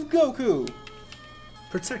name is Goku.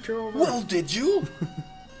 Protect your old Well, did you?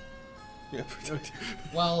 Yeah, protect.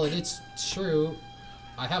 Well, it's true.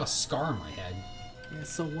 I have a scar on my head. Yeah,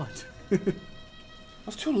 so what? I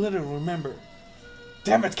was too little to remember.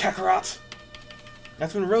 Damn it, Kakarot!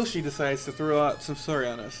 That's when Roshi decides to throw out some story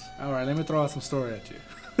on us. Alright, let me throw out some story at you.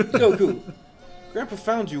 Goku, Grandpa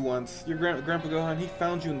found you once. Your Grandpa Gohan, he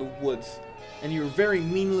found you in the woods. And you were a very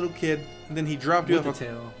mean little kid. And then he dropped you With off the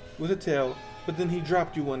tail. with a tail. But then he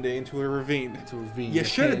dropped you one day into a ravine. To ravine. You Your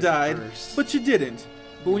should have head died, first. but you didn't.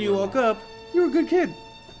 But when you woke up, you were a good kid.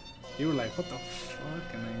 You were like, what the fuck?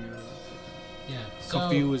 And then you were Yeah. So,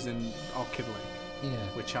 confused and all kid-like. yeah.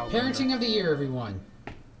 With child Parenting of the year, everyone.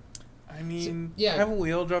 I mean, yeah. haven't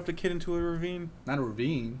we all dropped a kid into a ravine? Not a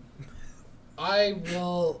ravine. I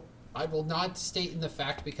will not state in the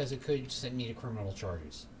fact because it could send me to criminal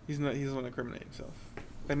charges. He's not. He doesn't want to incriminate himself.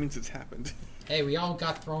 That means it's happened. Hey, we all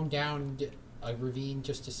got thrown down a ravine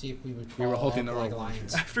just to see if we would We were crawl holding up the like rope.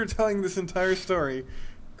 lions. After telling this entire story,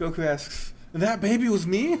 Goku asks, "That baby was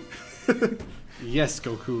me?" Yes,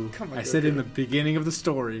 Goku. Come on, I said Goku. in the beginning of the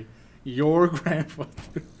story, your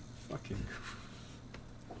grandfather. Fucking.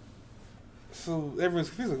 So everyone's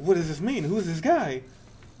confused. Like, what does this mean? Who is this guy?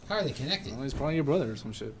 How are they connected? Well, he's probably your brother or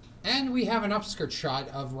some shit. And we have an upskirt shot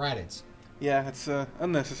of Raditz. Yeah, it's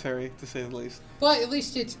unnecessary to say the least. But at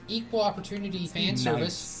least it's equal opportunity fan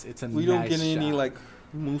service. Nice. It's a We nice don't get any shot. like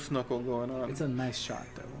moose knuckle going on. It's a nice shot,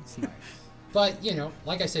 though. It's nice. But, you know,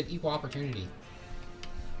 like I said, equal opportunity.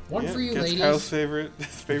 One Yeah, for you, that's ladies. Kyle's favorite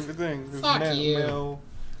thing. Is Fuck you. male.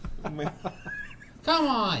 Come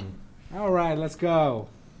on. All right, let's go.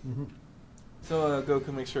 So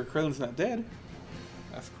Goku makes sure Krillin's not dead.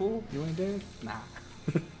 That's cool. You ain't dead? Nah.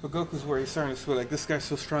 But Goku's where he's starting to swear like, this guy's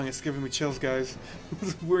so strong, it's giving me chills, guys.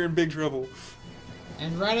 We're in big trouble.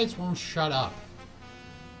 And Raditz won't shut up.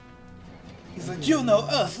 He's like, you're no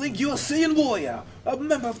Earthling, you're a Saiyan warrior, a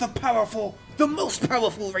member of the most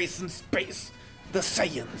powerful race in space, the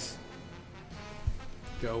Saiyans.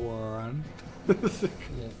 Go on.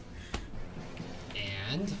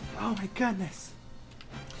 And Oh my goodness.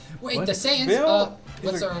 wait, What? the Saiyans. Bill?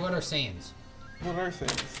 What He's like- are Saiyans? What are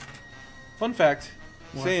Saiyans? Fun fact,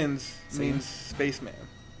 What? Saiyans Saiyans? means spaceman.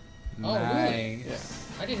 Oh, really? Nice.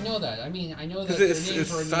 Yeah. I didn't know that. I mean, I know that Because their it's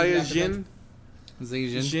names were named Saya after Jin.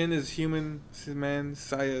 Zajan. Jin is human, man,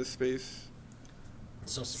 Saya is space.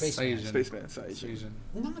 So space. Saiyajin. Spaceman, Saya Jin.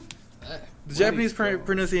 Zajan. Not, The Japanese do you go?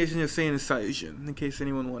 pronunciation of Saiyan is Saiyajin, in case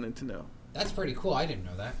anyone wanted to know. that's pretty cool. I didn't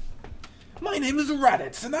know that. My name is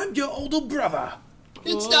Raditz, and I'm your older brother.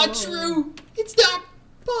 It's not true. It's not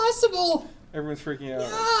possible. Everyone's freaking out.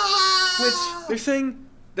 Ah! Which, they're saying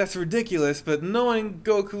that's ridiculous, but knowing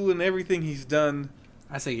Goku and everything he's done,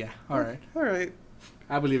 I say yeah. All right. alright.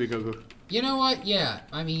 I believe it, Goku. You know what? Yeah.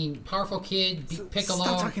 I mean, powerful kid, Piccolo.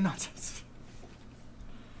 Stop talking nonsense.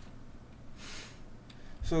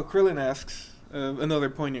 So Krillin asks another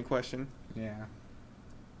poignant question. Yeah.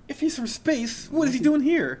 If he's from space, what is he doing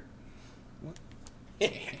here?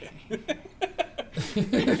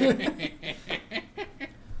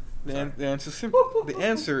 The answer's simple. The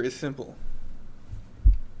answer is simple.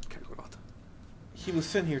 He was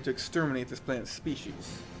sent here to exterminate this planet's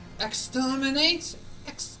species. Exterminate?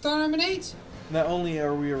 Exterminate? Not only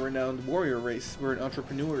are we a renowned warrior race, we're an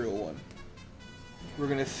entrepreneurial one. We're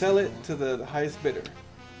gonna sell it to the highest bidder.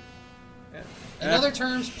 In other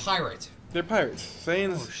terms, pirate. They're pirates.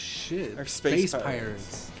 Saiyans Oh shit. are space pirates.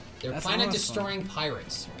 pirates. They're That's planet-destroying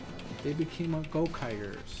pirates. They became a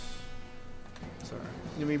Gokigers. Sorry.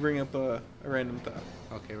 Let me bring up a random thought.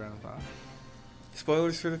 Okay, random thought.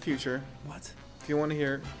 Spoilers for the future. What? If you want to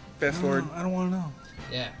hear, fast forward. I don't want to know.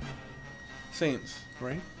 Yeah. Saiyans.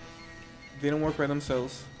 Right? They don't work by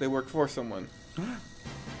themselves. They work for someone.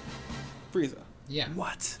 Frieza. Yeah.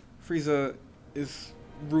 What? Frieza is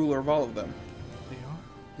ruler of all of them. They are?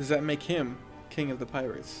 Does that make him king of the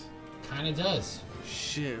pirates? Kind of does.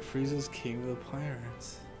 Shit, Frieza's king of the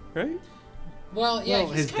pirates. Right? Well, yeah, Well,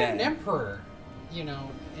 he's his kind of an dad. emperor, you know,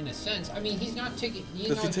 in a sense. I mean, he's not taking.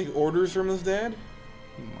 Does he take orders from his dad?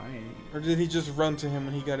 He might. Or did he just run to him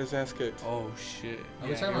when he got his ass kicked? Oh shit. Are we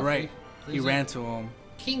Yeah, talking you're about right. Frieza? He ran to him.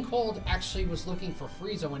 King Cold actually was looking for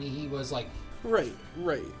Frieza when he was like, Right,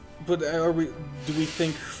 right. But do we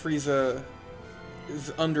think Frieza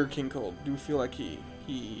is under King Cold? Do you feel like he's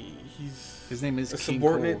His name is a King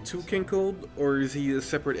subordinate Cold. to King Cold, or is he a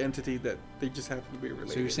separate entity that they just happen to be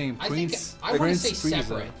related? So you're saying I Prince? think I want to Prince say Frieza.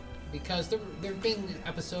 separate because there've been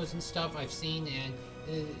episodes and stuff I've seen, and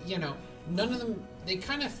none of them they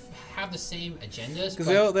kind of have the same agendas. Because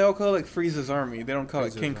but- they all call it like Frieza's army. They don't call it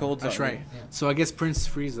Frieza's King army. Cold's That's army. right. Yeah. So I guess Prince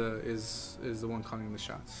Frieza is the one calling the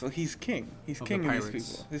shots, So he's king. He's Of king the of these pirates.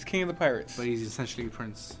 people. He's king of the pirates. but he's essentially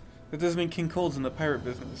Prince. That doesn't mean King Cold's in the pirate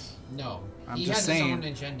business. No, I'm he just has saying, his own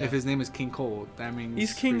agenda. if his name is King Cold, that means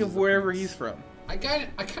He's king Frieza's of the wherever prince. he's from. I kind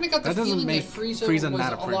of got the That doesn't feeling make that Frieza, Frieza was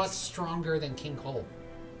not a a lot prince. stronger than King Cold.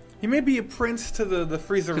 He may be a prince to the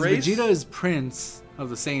Frieza Because race. Vegeta is Prince of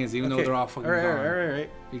the Saiyans, even though they're all fucking all right, gone. all right, all right.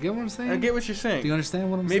 You get what I'm saying? I get what you're saying. Do you understand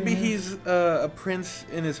what I'm saying? Maybe here? he's a prince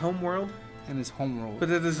in his home world, in his home world. but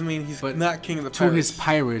that doesn't mean he's But not king of the to pirates. his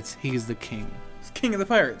pirates, he is the king. He's king of the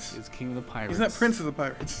pirates. He's king of the pirates. He's not prince of the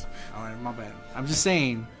pirates. All right, my bad. I'm just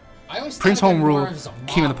saying. I always Prince thought of him Home more Rule, as a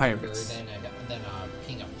King of the mob leader Pirates. than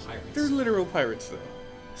king of pirates. They're literal pirates, though.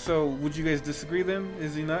 So, would you guys disagree then?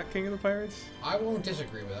 Is he not king of the pirates? I won't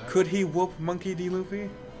disagree with that. Could he whoop Monkey D. Luffy?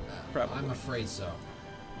 Probably. I'm afraid so.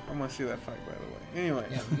 I want to see that fight, by the way. Anyway.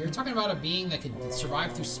 Yeah, you're talking about a being that can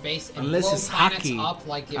survive through space and Unless blow his planets hockey, up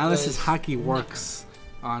like it unless was his hockey works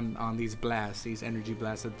on these blasts, these energy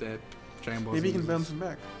blasts that Dragon Ball Z Maybe he can uses. bounce him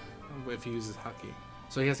back. If he uses hockey.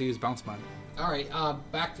 So he has to use bounce mod. All right,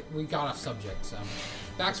 we got off subject. So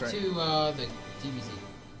back That's right. to the DBZ.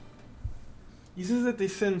 He says that they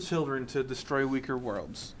send children to destroy weaker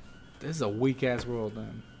worlds. This is a weak ass world,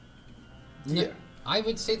 man. Yeah. I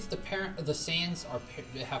would say that the Saiyans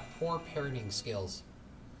have poor parenting skills.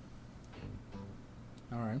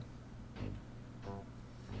 All right.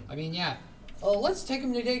 I mean, yeah. Oh, let's take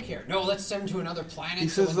him to daycare. No, let's send him to another planet. He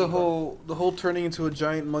so says when the they grow- whole turning into a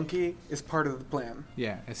giant monkey is part of the plan.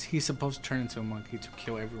 Yeah, is he supposed to turn into a monkey to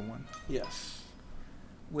kill everyone? Yes.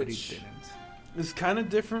 But Which he didn't. is kind of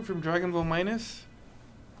different from Dragon Ball Minus.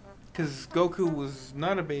 Because Goku was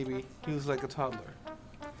not a baby. He was like a toddler.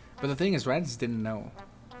 But the thing is, Raditz didn't know.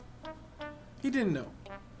 He didn't know.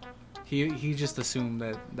 He just assumed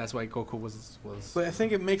that that's why Goku was. But I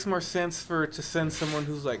think it makes more sense to send someone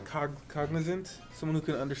who's like cognizant, someone who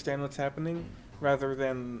can understand what's happening, rather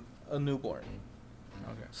than a newborn.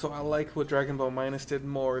 Okay. So I like what Dragon Ball Minus did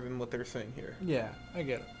more than what they're saying here. Yeah, I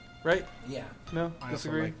get it. Right? Yeah, No? I also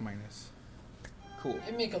Disagree? like Minus. Cool.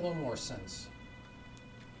 it'd make a little more sense.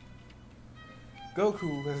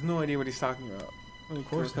 Goku has no idea what he's talking about when it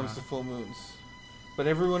course comes not. to full moons. But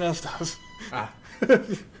everyone else does. Ah.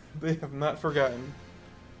 They have not forgotten.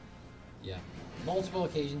 Yeah, multiple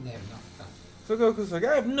occasions they have not forgotten. So Goku's like,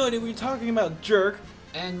 I have no idea what you're talking about, jerk.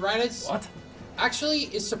 And Raditz actually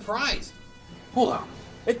is surprised. Hold on.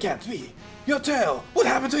 It can't be. Your tail. What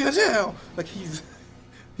happened to your tail? Like he's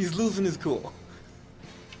losing his cool.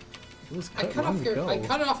 I cut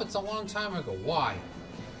it off. It's a long time ago. Why?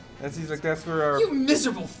 That's where our. You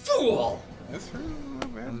miserable fool! That's true.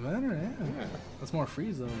 Not bad. Doesn't matter, yeah. Yeah. That's more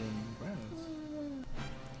Frieza than Raditz.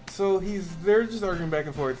 So they're just arguing back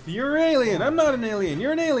and forth. You're an alien. I'm not an alien.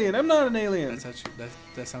 You're an alien. I'm not an alien. That's actually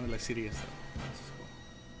that sounded like Sidious though. That's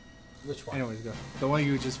cool. Which one? Anyways, go. The one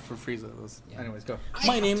you just for Frieza was. Yeah. Anyways, go.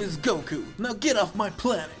 My name is Goku. Now get off my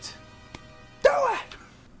planet. Do it.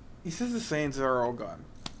 He says the Saiyans are all gone.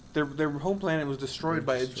 Their home planet was destroyed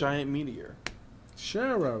by a giant meteor,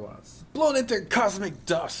 Sure, I was. blown into cosmic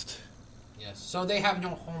dust. Yes. So they have no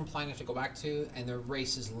home planet to go back to, and their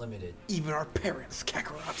race is limited. Even our parents,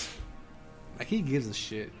 Kakarot. Like he gives a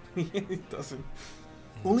shit. He doesn't.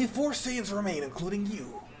 Only 4 Saiyans remain, including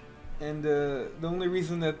you. And the only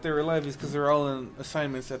reason that they're alive is because they're all on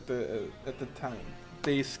assignments at the time.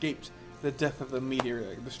 They escaped the death of the meteor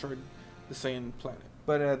that destroyed the Saiyan planet.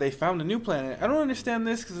 But they found a new planet. I don't understand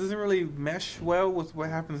this because it doesn't really mesh well with what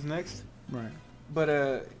happens next. Right.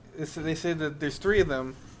 But they say that there's 3 of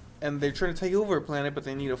them, and they're trying to take over a planet, but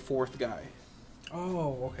they need a 4th guy.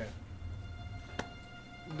 Oh, okay.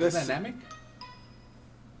 This, Is that Namek?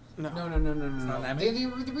 No. No. not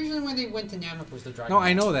Namek? The reason why they went to Namek was the Dragon No,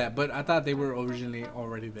 I Ball. know that, but I thought they were originally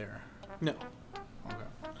already there. No. Okay.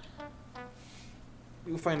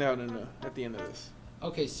 You'll find out at the end of this.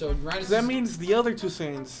 Okay, so Raditz. That means the other 2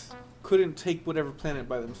 Saiyans couldn't take whatever planet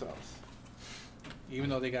by themselves. Even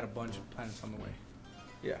though they got a bunch of planets on the way.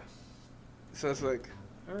 Yeah. So it's like,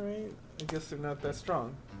 alright, I guess they're not that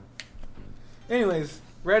strong. Anyways,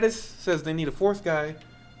 Raditz says they need a 4th guy.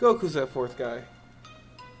 Goku's that 4th guy.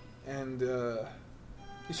 And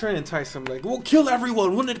he's trying to entice him, like, we'll kill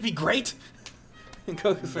everyone, wouldn't it be great? And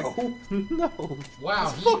Goku's like, no. Wow,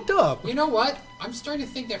 That's fucked up. You know what? I'm starting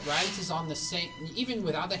to think that Raditz is on the same, even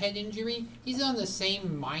without the head injury, he's on the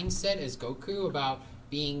same mindset as Goku about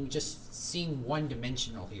being just seeing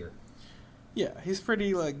one-dimensional here. Yeah, he's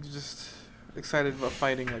pretty, like, just excited about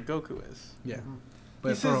fighting like Goku is. Yeah. He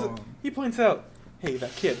But says, he points out, hey,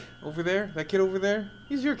 that kid over there,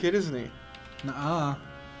 he's your kid, isn't he? nuh-uh.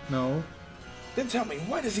 No. Then tell me,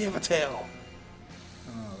 why does he have a tail?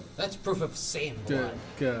 That's proof of Saiyan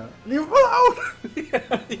blood. Leave him alone!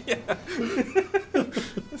 Yeah.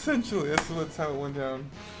 Essentially, that's how it went down.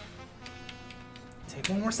 Take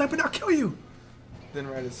one more step and I'll kill you. Then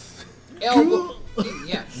Raditz Elbow.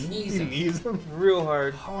 Yeah, knees He him. needs him real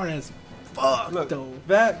hard. hard as fuck, Look, though.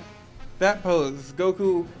 that pose,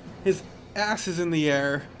 Goku, his ass is in the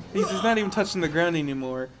air. He's just not even touching the ground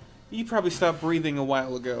anymore. He probably stopped breathing a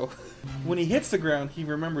while ago. When he hits the ground, he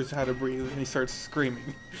remembers how to breathe and he starts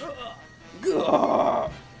screaming. Gah!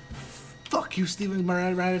 Fuck you, Steven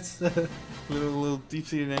Raditz. Little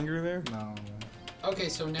deep-seated anger there. No. Okay,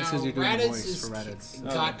 so now This is you doing the Raditz voice is for Raditz.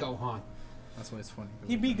 got Gohan. That's why it's funny.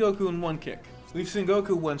 He beat Goku in one kick. We've seen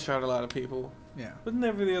Goku one-shot a lot of people, Yeah. but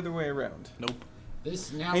never the other way around. Nope.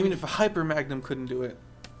 This now. Even if a Hyper Magnum couldn't do it.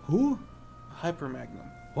 Who? A Hyper Magnum.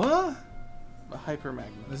 What? A Hyper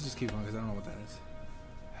Magnum. Let's just keep going because I don't know what that is.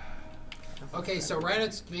 Okay, so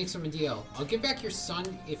Raditz makes him a deal. I'll give back your son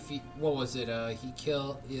if he. What was it?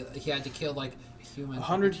 He had to kill like a human.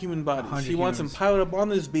 100 human bodies. 100 He wants them humans. piled up on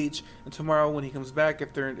this beach, and tomorrow when he comes back,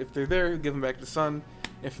 if they're there, he'll give them back to Sun.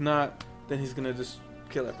 If not, then he's gonna just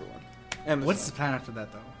kill everyone. And the What's the Sun. plan after that,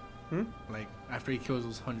 though? Like, after he kills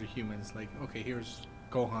those 100 humans, like, okay, here's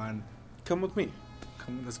Gohan. Come with me.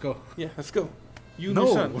 Come, let's go. Yeah, let's go. You and your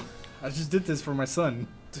son. I just did this for my son.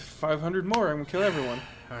 500 more. I'm gonna kill everyone.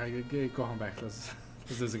 All right, get Gohan back. Let's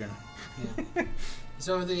do this again. Yeah.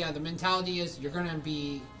 So the mentality is you're gonna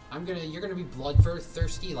be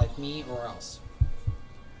bloodthirsty like me or else.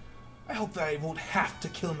 I hope that I won't have to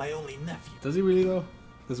kill my only nephew. Does he really, though?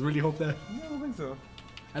 Does he really hope that? I don't think so.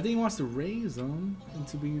 I think he wants to raise them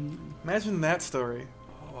into being. Imagine that story.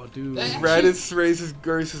 Oh, dude. That- Raditz raises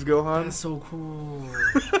Gohan. That's so cool.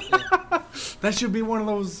 That should be one of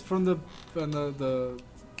those from the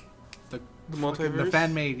multiverse? the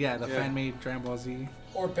fan made, yeah, the Yeah. fan made Dragon Ball Z.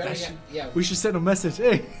 Or better That yet, should- yeah. We should send a message.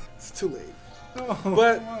 Hey, It's too late. oh,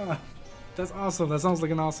 But- come on. That's awesome. That sounds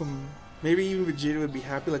like an awesome. Maybe even Vegeta would be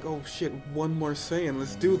happy, like, oh shit, one more Saiyan,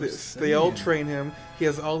 let's do One more this. They all Saiyan. train him. He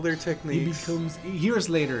has all their He techniques. becomes years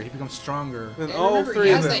later. He becomes stronger. Then And all remember, he three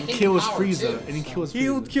of has them. that hidden Kills power, Frieza, too, and he so- kills. He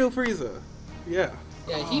would Frieza. kill Frieza. Yeah.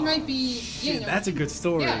 Yeah, he might be. Shit, that's a good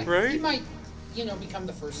story. Yeah, Right? he might, become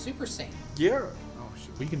the first Super Saiyan. Yeah. Oh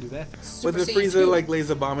shit, we can do that. Super But then Saiyan Frieza 2. like lays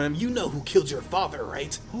a bomb on him. You know who killed your father,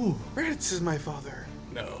 right? Ooh, Raditz is my father.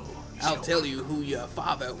 No. I'll tell you who your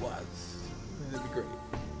father was. That'd be great.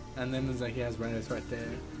 and then there's like he has Raditz right there.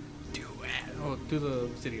 Do it. Oh, do the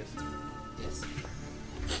Sidious. Yes.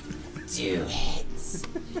 Do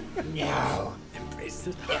it. No. Embrace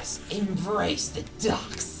it. Yes. Embrace the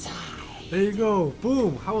dark side. There you go.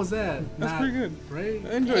 Boom. How was that? That's pretty good. Right?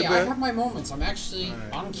 I enjoyed Hey, I that. have my moments. I'm actually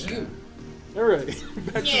Alright, on cue. All right. Back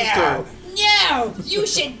to the story. No! You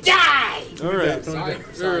should die! All right. Sorry, All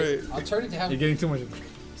sorry. right. I'll turn it to You're heaven. getting too much.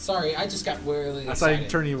 Sorry, I just got really I saw you excited.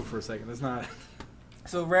 turn evil for a second. That's not.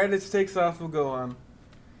 So Raditz takes off with Gohan,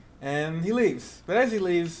 and he leaves. But as he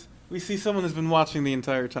leaves, we see someone who's been watching the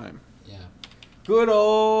entire time. Yeah. Good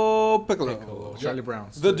old Piccolo, Piccolo, Charlie Brown.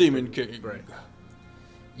 the Demon King, Right.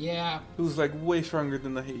 Yeah, who's like way stronger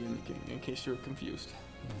than the Heian King. In case you were confused.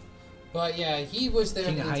 but yeah, he was there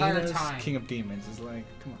King the of entire Hyenas, time. King of Demons is like,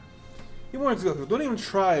 come on. He warns Goku, "Don't even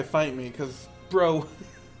try to fight me, cause bro,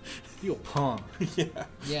 You a punk. yeah."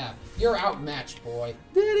 Yeah, you're outmatched, boy.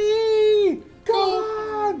 Diddy,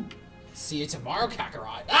 Gohan. See you tomorrow,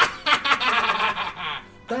 Kakarot.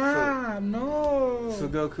 Damn, no. So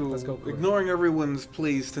Goku, Let's go for it. ignoring everyone's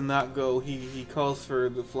pleas to not go, he calls for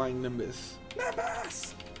the Flying Nimbus.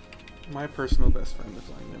 Nimbus! My personal best friend, the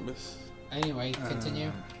Flying Nimbus. Anyway,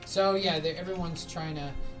 continue. So yeah, everyone's trying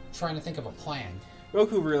to think of a plan.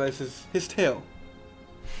 Goku realizes his tail.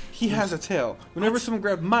 He has a tail. Whenever someone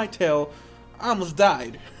grabbed my tail, I almost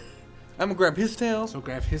died. I'm gonna grab his tail, So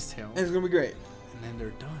grab his tail, and it's gonna be great. and then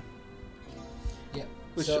they're done. Yeah.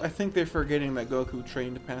 Which so, I think they're forgetting that Goku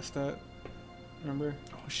trained past that. Remember?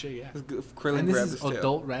 Oh shit, yeah. 'Cause Krillin And this grabbed is his tail.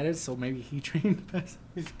 adult Raditz, so maybe he trained best.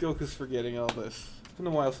 Goku's forgetting all this. It's been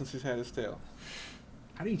a while since he's had his tail.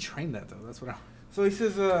 How did he train that though? That's what I. So he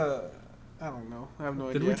says, I don't know. I have no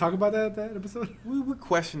idea. Did we talk about that episode? We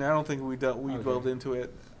questioned it. I don't think we delved into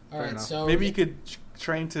it. All right, enough. so Maybe you could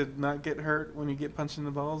train to not get hurt when you get punched in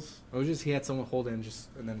the balls. It was just he had someone hold it and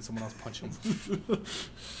then someone else punch him.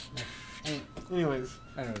 and- Anyways,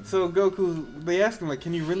 I don't know. so Goku, they asked him, like,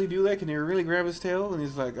 can you really do that? Can you really grab his tail? And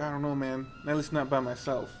he's like, I don't know, man. At least not by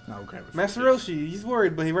myself. No, grab it. Master Roshi, he's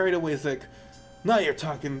worried, but he right away is like, now you're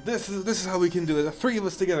talking. This is how we can do it. The three of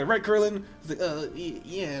us together. Right, Krillin? He's like,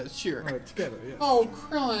 yeah, sure. Together, yeah. oh,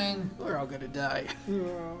 Krillin. We're all gonna die.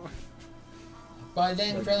 But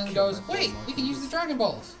then Like, Krillin kill goes, my wait, grandma. we can use the Dragon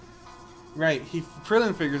Balls. Right,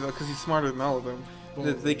 Krillin figures out, because he's smarter than all of them,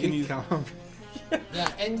 that they can use... Yeah,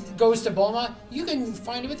 and goes to Bulma. You can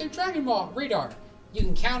find it with their Dragon Ball radar. You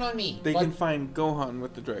can count on me. They But- can find Gohan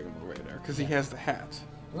with the Dragon Ball radar, because he Yeah. has the hat.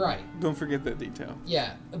 Right. Don't forget that detail.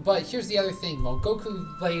 Yeah, but here's the other thing. Well,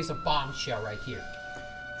 Goku lays a bombshell right here.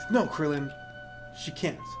 No, Krillin, she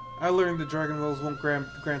can't. I learned the Dragon Balls won't grant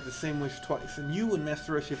the same wish twice, and you and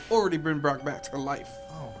Master Roshi have already been brought back to life.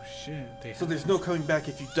 Oh shit. So there's no coming back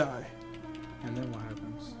if you die. And then what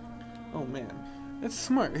happens? Oh man, that's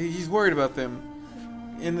smart. He's worried about them.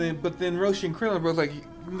 But then Roshi and Krillin are both like,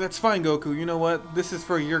 that's fine, Goku. You know what? This is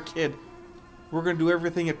for your kid. We're gonna do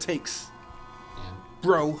everything it takes, Yeah.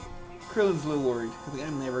 bro. Krillin's a little worried. He's like,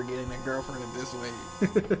 I'm never getting a girlfriend in this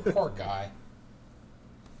way. Poor guy.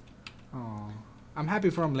 Oh, I'm happy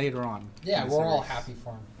for him later on. Yeah, in the we're all series. happy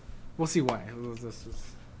for him. We'll see why.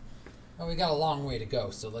 Well, we got a long way to go,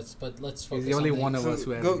 so let's focus. He's the only on one the- of us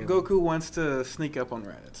who has. Goku wants to sneak up on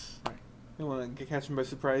Raditz. Right. They want to catch him by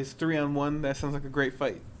surprise. 3-on-1. That sounds like a great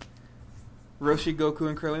fight. Roshi, Goku,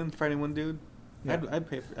 and Krillin fighting one dude. Yeah. I'd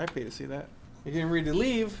pay to see that. You're getting ready to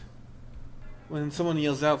leave when someone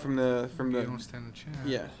yells out from the You don't stand a chance.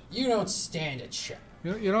 yeah. You don't stand a chance.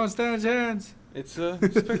 You don't stand a chance. It's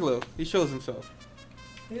Piccolo. He shows himself.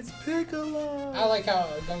 It's Piccolo. I like how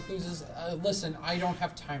Goku's is, listen, I don't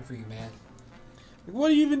have time for you, man. Like, what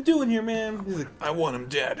are you even doing here, man? He's like, I want him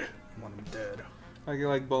dead. I want him dead. I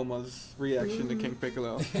like Bulma's reaction to King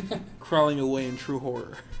Piccolo, crawling away in true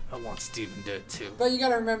horror. I want Steven dead too. But you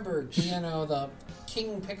gotta remember, the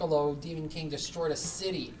King Piccolo, Demon King, destroyed a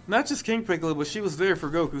city. Not just King Piccolo, but she was there for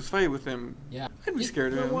Goku's fight with him. Yeah. I'd be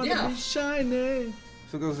scared of him. want Yeah. to be shiny.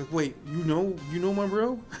 So Goku's like, wait, you know my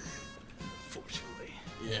bro? Fortunately.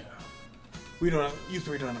 Yeah. You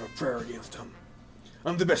three don't have a prayer against him.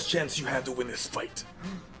 I'm the best chance you have to win this fight.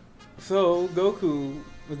 So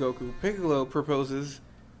Piccolo proposes,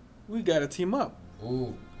 we gotta team up.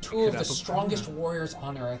 Ooh. Two of the strongest warriors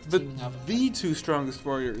on Earth teaming up. The two strongest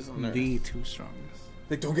warriors on Earth. The two strongest.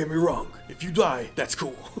 Like, don't get me wrong. If you die, that's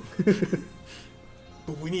cool.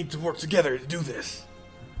 But we need to work together to do this.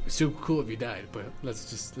 It's super cool if you died, but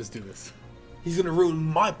let's do this. He's gonna ruin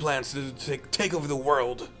my plans to take over the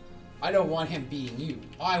world. I don't want him beating you.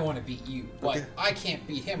 I want to beat you, but Okay. I can't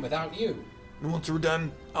beat him without you. And once we're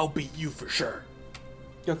done, I'll beat you for sure.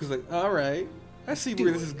 Goku's like, alright. I see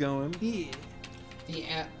where this is going.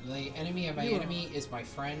 Yeah. The enemy of my enemy is my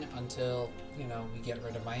friend until, we get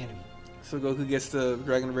rid of my enemy. So Goku gets the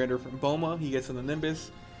Dragon Raider from Bulma, he gets on the Nimbus,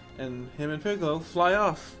 and him and Piccolo fly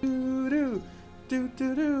off. Doo-doo,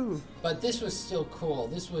 doo-doo-doo. But this was still cool.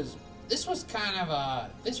 This was kind of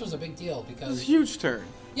a big deal It's a because, huge turn.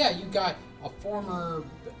 yeah, you got a former,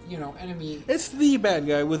 enemy. It's the bad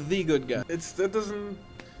guy with the good guy. That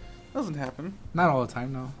doesn't happen. Not all the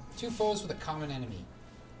time, no. Two foes with a common enemy.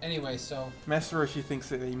 Anyway, so Master Roshi thinks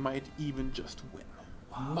that he might even just win.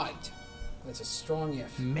 might. That's a strong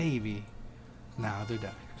if. Maybe. Nah, they're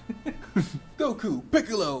dying. Goku,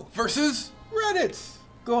 Piccolo versus Raditz.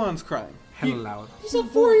 Gohan's crying. Hella loud. He's a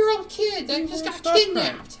 4-year-old kid that just got Stop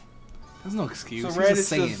kidnapped. There's no excuse. So He's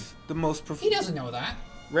Raditz a Saiyan. does the most. He doesn't know that.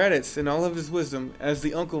 Raditz, in all of his wisdom, as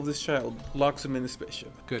the uncle of this child, locks him in the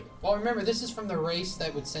spaceship. Good. Well, remember, this is from the race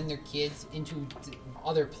that would send their kids into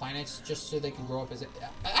other planets just so they can grow up as.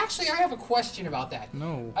 Actually, I have a question about that.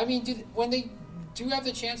 No. I mean, when they do have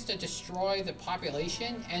the chance to destroy the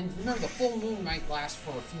population, and remember, the full moon might last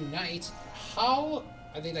for a few nights. How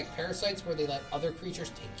are they like parasites, where they let other creatures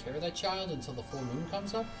take care of that child until the full moon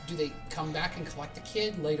comes up? Do they come back and collect the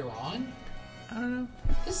kid later on? I don't know.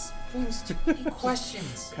 This brings too many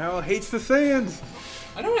questions. Kyle hates the Saiyans.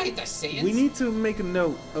 I don't hate the Saiyans. We need to make a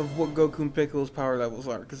note of what Goku and Piccolo's power levels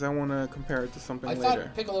are, because I want to compare it to something I later.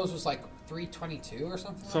 thought Piccolo's was like 322 or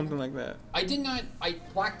something. Something like that. I did not. I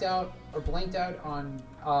blacked out or blanked out on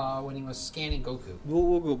when he was scanning Goku.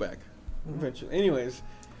 We'll go back eventually. Anyways,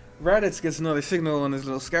 Raditz gets another signal on his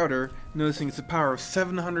little scouter, noticing it's a power of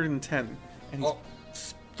 710, and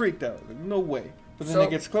he's freaked out. Like, no way. But then So-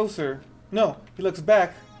 it gets closer. No, he looks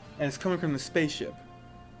back, and it's coming from the spaceship.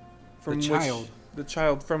 The child. The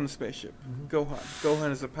child from the spaceship. Gohan.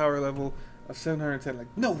 Gohan is a power level a 710.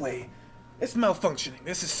 Like, no way, it's malfunctioning.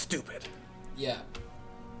 This is stupid. Yeah.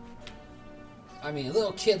 I mean, a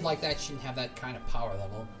little kid like that shouldn't have that kind of power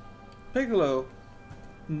level. Piccolo,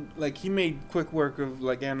 like, he made quick work of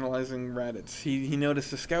like analyzing Raditz. He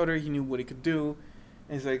noticed the scouter. He knew what he could do.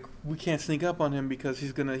 And he's like, we can't sneak up on him because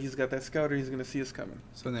he's got that scouter. He's gonna see us coming.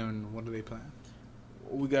 So then, what do they plan?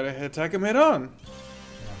 We gotta attack him head on.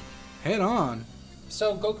 Head on.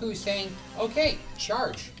 So Goku's saying, okay,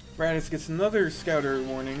 charge. Raditz gets another scouter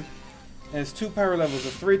warning, and it's 2 power levels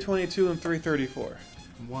of 322 and 334.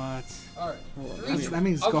 What? Alright. That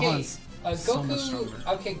means Okay, Gohan's so much Goku. stronger.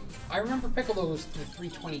 Okay, I remember Piccolo was the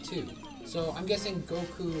 322. So I'm guessing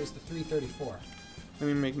Goku is the 334. Let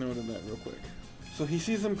me make note of that real quick. So he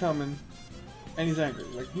sees them coming, and he's angry.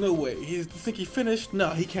 Like, no way. You think he finished? No,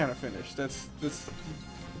 he can't have finished. That's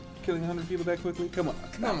killing 100 people that quickly? Come on.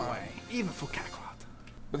 No way. Even for Kakarot.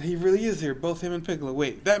 But he really is here, both him and Piccolo.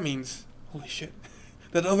 Wait, that means... Holy shit.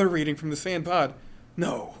 That other reading from the sand pod.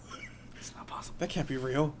 No. It's not possible. That can't be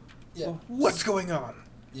real. Yeah. Well, what's going on?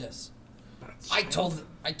 Yes. I told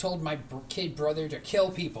my kid brother to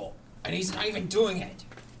kill people, and he's not even doing it.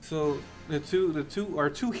 So our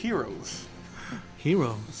two heroes.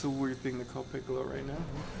 Hero. It's a weird thing to call Piccolo right now.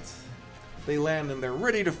 They land and they're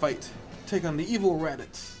ready to fight. Take on the evil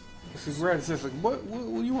Raditz. So Raditz says like, what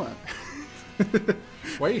do you want?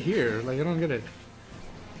 Why are you here? Like, I don't get it.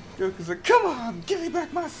 Goku's like, come on, give me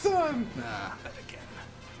back my son. Nah, that again.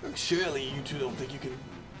 Like, surely you two don't think you can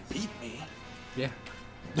beat me. Yeah.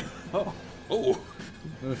 Oh.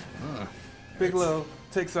 Piccolo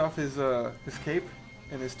takes off his cape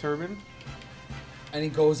and his turban. And he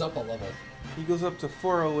goes up a level. He goes up to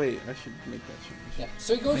 408. I should make that change. Yeah.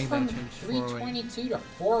 So he goes Make from that change, 322 to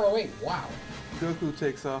 408. Wow. Goku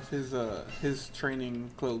takes off his training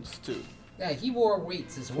clothes too. Yeah, he wore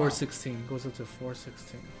weights as well. 416. Goes up to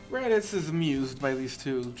 416. Raditz is amused by these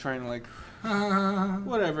two, trying to like,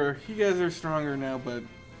 whatever. You guys are stronger now, but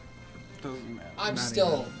doesn't matter. I'm Not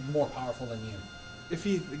still more powerful than you.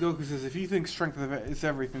 Goku says, if you think strength is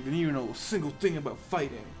everything, then you don't know a single thing about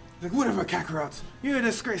fighting. He's like, whatever, Kakarot. You're a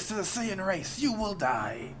disgrace to the Saiyan race. You will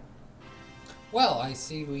die. Well, I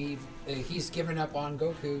see he's given up on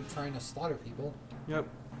Goku trying to slaughter people. Yep,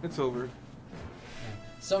 it's over.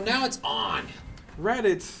 So now it's on.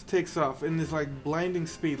 Raditz takes off in this like blinding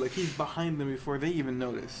speed, like he's behind them before they even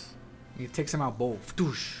notice. He takes him out both.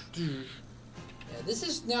 Doosh. Yeah, this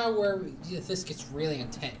is now where this gets really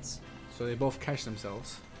intense. So they both catch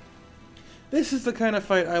themselves. This is the kind of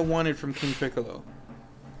fight I wanted from King Piccolo.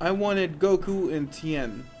 I wanted Goku and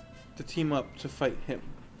Tien to team up to fight him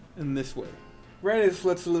in this way. Raditz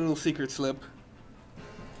lets a little secret slip.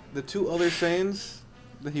 The two other Saiyans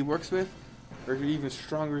that he works with are even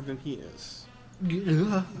stronger than he is.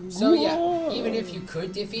 So yeah, even if you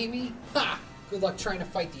could defeat me, good luck trying to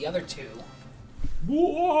fight the other two.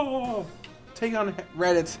 Take on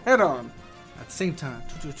Raditz head on. At the same time.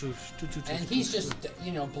 And he's just,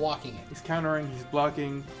 blocking it. He's countering, he's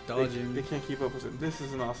blocking, Dodging. They can't keep up with him. This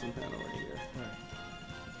is an awesome panel right here. Right.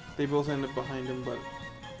 They both end up behind him, but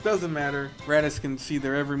doesn't matter. Raditz can see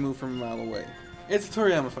their every move from a mile away. It's a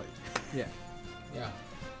Toriyama fight. Yeah. Yeah.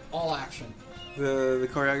 All action. The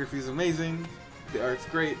choreography is amazing. The art's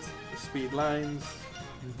great. The speed lines.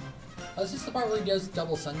 Oh, is this the part where he does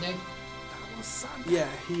double Sunday? Yeah,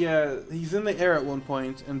 he's in the air at one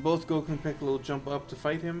point, and both Goku and Piccolo jump up to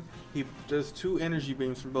fight him. He does 2 energy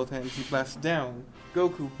beams from both hands. He blasts down.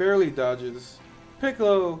 Goku barely dodges.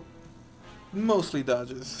 Piccolo mostly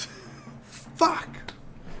dodges. Fuck!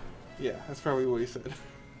 Yeah, that's probably what he said.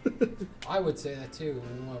 I would say that too,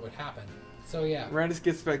 and what would happen. So yeah. Raditz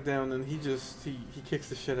gets back down, and he kicks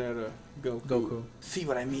the shit out of Goku. See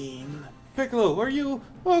what I mean? Piccolo, are you?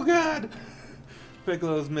 Oh God!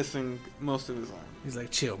 Piccolo's missing most of his arm. He's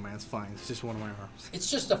like, chill, man. It's fine. It's just one of my arms.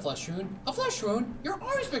 It's just a flesh wound. A flesh wound? Your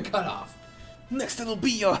arm's been cut off. Next it'll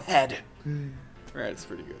be your head. Raditz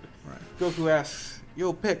pretty good. Right. Goku asks,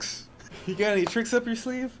 yo, Pix, you got any tricks up your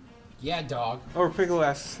sleeve? Yeah, dog. Or Piccolo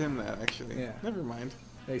asks him that, actually. Yeah. Never mind.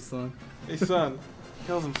 Hey, son. Hey, son.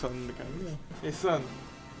 Tells him son to come. Yeah. Hey, son,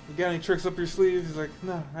 you got any tricks up your sleeve? He's like,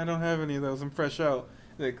 no, I don't have any of those. I'm fresh out.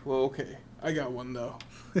 He's like, well, okay. I got one, though.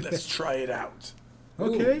 Let's try it out.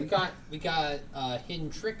 Okay. Ooh, we got a hidden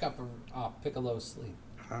trick up Piccolo's sleeve.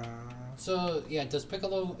 So yeah, does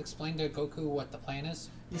Piccolo explain to Goku what the plan is?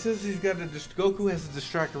 He says Goku has to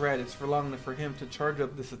distract Raditz for long enough for him to charge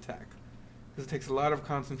up this attack. Because it takes a lot of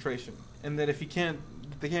concentration. And that if they can't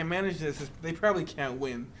manage this, they probably can't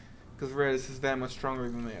win. Because Raditz is that much stronger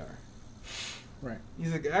than they are. Right.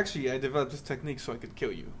 He's like, actually, I developed this technique so I could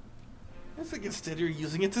kill you. It's like, instead you're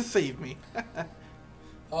using it to save me.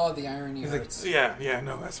 Oh, the irony He's hurts. like, yeah,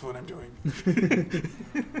 no, that's what I'm doing.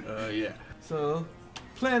 Yeah. So,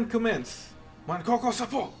 plan commence. Mankoko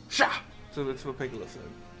Sapo! Sha! So that's what Piccolo said.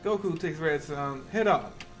 Goku takes Raditz head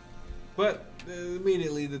on. But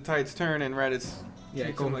immediately the tides turn and Raditz Yeah,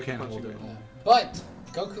 kicks him Goku like a can't punching hold it. bag. But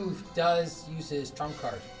Goku does use his trump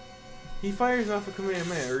card. He fires off a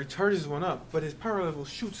Kamehameha, or he charges one up, but his power level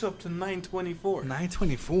shoots up to 924.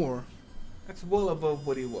 924. That's well above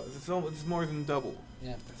what he was. It's more than double.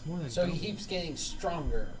 Yeah. That's more than So double. he keeps getting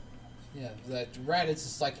stronger. Yeah, that Raditz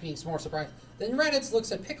is like being more surprised. Then Raditz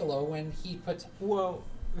looks at Piccolo when he puts. Well,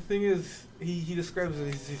 the thing is, he describes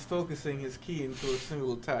it as he's focusing his ki into a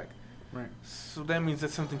single attack. Right. So that means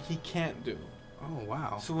that's something he can't do. Oh,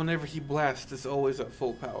 wow. So whenever he blasts, it's always at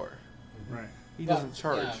full power. Right. He But, doesn't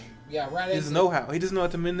charge. Yeah, He Raditz. doesn't know how. He doesn't know how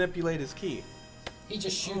to manipulate his ki. He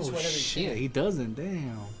just shoots Oh, whatever shit. he can. He doesn't.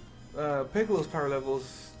 Damn. Piccolo's power level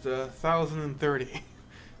is 1,030.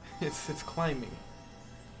 It's climbing.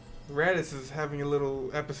 Raditz is having a little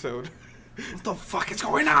episode. What the fuck is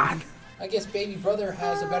going on? I guess Baby Brother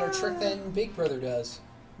has a better trick than Big Brother does.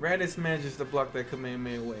 Raditz manages to block that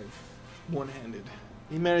Kamehameha wave, one-handed.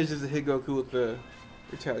 He manages to hit Goku with the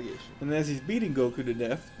retaliation. And as he's beating Goku to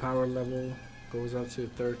death, Power level goes up to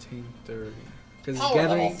 1330. Because Power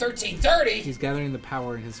level 1330. he's gathering the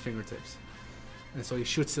power in his fingertips. And so he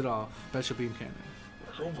shoots it off. Special beam cannon.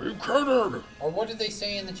 Or what did they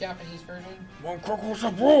say in the Japanese version?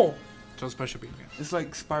 So special beam cannon. it's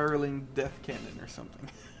like spiraling death cannon or something.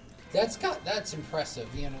 That's impressive.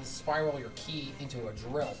 You know, spiral your key into a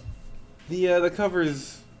drill. The cover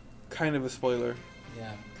is kind of a spoiler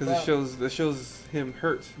Yeah. because Well, it shows him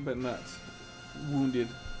hurt but not wounded,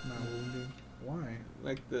 Not wounded. Why?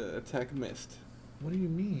 like the attack missed. What do you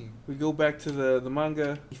mean? We go back to the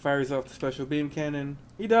manga. He fires off the special beam cannon.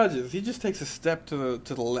 He dodges. He just takes a step to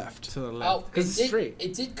the left. To the Oh, left. it Because it's did, straight.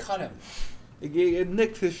 it did cut him. It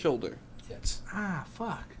nicked his shoulder. Yes. Ah,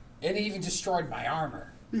 fuck. It even destroyed my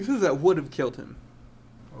armor. He says that would have killed him.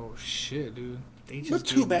 Oh, shit, dude. They just But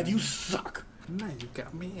too gave bad me- you suck. Now you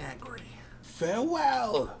got me angry.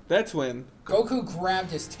 Farewell. That's when. Goku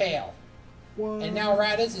grabbed his tail, What? and now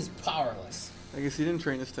Raditz is powerless. I guess he didn't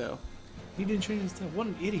train his tail. He didn't train his tail. What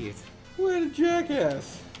an idiot. What a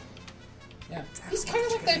jackass. Yeah. He's kind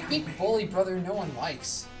of like that big bully brother no one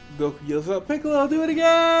likes. Goku yells out, Piccolo, do it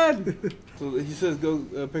again! So he says,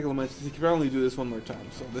 Piccolo mentions he can only do this one more time,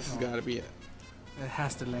 so this has got to be it. It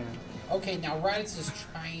has to land. Okay, now Raditz is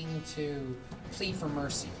trying to plead for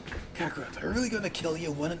mercy. Kakarot, I'm really gonna kill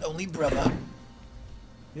your one and only brother.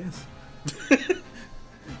 Yes.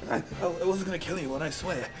 I wasn't gonna kill you when I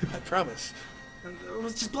swear. I promise. I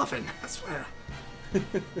was just bluffing, I swear. I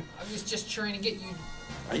was just trying to get you.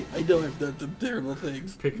 I know I've done some terrible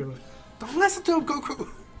things. Piccolo. Don't listen to him, Goku.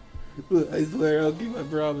 I swear I'll keep my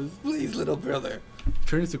promise. Please, little brother.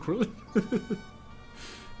 Turn into Krillin.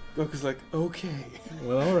 Goku's like, okay.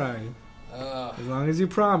 Well, alright. As long as you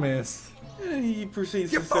promise. And he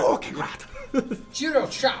proceeds to Kakarot. Judo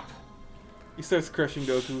chop! He starts crushing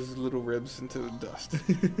Goku's little ribs into the dust.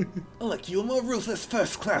 Unlike you, I'm a ruthless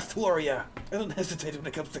first-class warrior. I don't hesitate when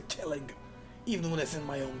it comes to killing, even when it's in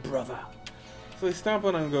my own brother. So he's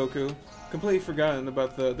stomping on Goku, completely forgotten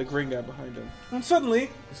about the green guy behind him. And suddenly,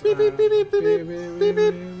 beep beep beep beep beep beep beep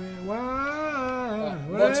beep. Wow.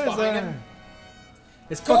 Looks behind him.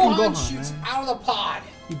 It's fucking Gohan Gohan, shoots man. out of the pod,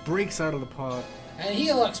 He breaks out of the pod. and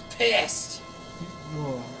he looks pissed.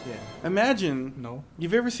 Whoa. Yeah. Imagine, No.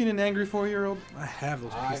 you've ever seen an angry 4-year-old? I have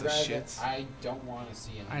those pieces of shits. I don't want to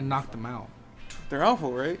see it. I knocked them out. They're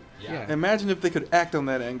awful, right? Yeah. Yeah. Imagine if they could act on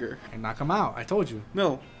that anger. I knock them out. I told you.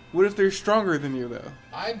 No. What if they're stronger than you, though?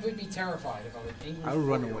 I would be terrified if I was angry. I would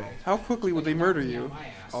run 4-year-old. away. How quickly would they Knock murder me you? on my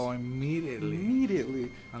ass. Oh, immediately.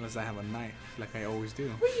 Immediately. Unless I have a knife, like I always do.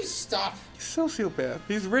 Will you stop? Sociopath.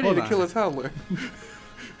 He's ready Hold to on. kill a toddler.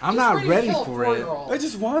 I'm He's not to ready kill a for it. 4-year-old. I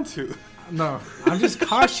just want to. No, I'm just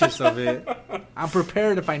cautious of it. I'm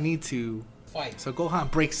prepared if I need to. Fight. So Gohan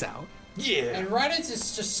breaks out. Yeah. And Raditz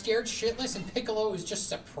is just scared shitless, and Piccolo is just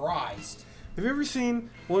surprised. Have you ever seen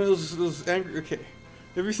one of those angry? Okay.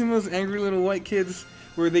 Have you seen those angry little white kids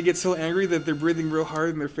where they get so angry that they're breathing real hard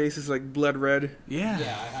and their face is like blood red? Yeah.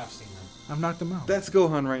 Yeah, I have seen them. I've knocked them out. That's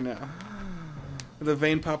Gohan right now. The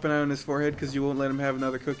vein popping out on his forehead because you won't let him have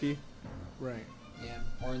another cookie. Right. Yeah.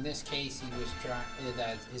 Or in this case, he was trying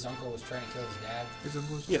that his uncle was trying to kill his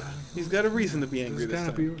dad. Yeah, he's got a reason to be angry this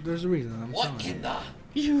time. There's a reason. I'm What telling in the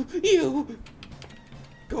You!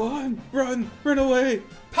 Go on, run away!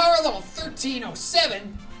 power level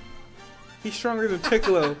 1307? He's stronger than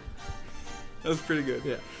Piccolo. That was pretty good.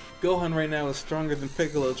 Yeah. Gohan right now is stronger than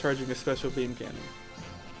Piccolo charging a special beam cannon.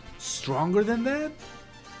 Stronger than that?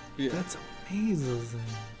 Yeah. That's amazing.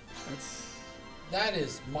 That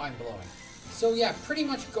is mind blowing. So yeah, pretty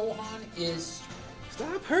much Gohan is.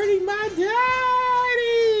 Stop hurting my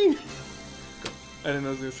daddy! I didn't know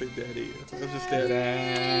I was gonna say daddy. I was just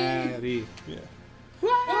daddy. Yeah.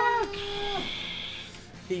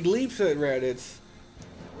 He leaps at Raditz,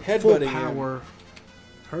 Full headbutting him, power,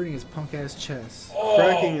 hurting his punk ass chest.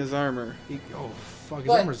 cracking his armor. Fuck, his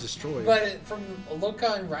But- armor's destroyed. But from a look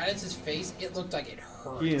on Raditz's face, it looked like it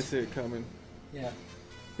hurt. He didn't see it coming. Yeah.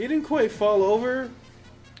 He didn't quite fall over,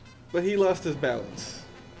 but he lost his balance.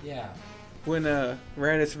 Yeah. When Raditz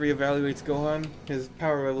reevaluates Gohan, his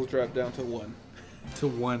power level dropped down to 1. to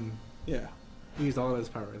 1. Yeah. He used all his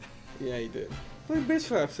power. Yeah, he did. But he bitch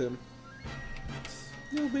slaps him.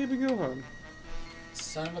 No, baby Gohan.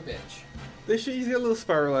 Son of a bitch. He's got a little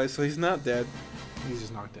spiralized, so he's not dead. He's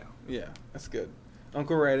just knocked out. Yeah, that's good.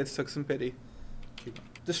 Uncle Raditz took some pity. Keep on.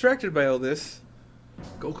 Distracted by all this,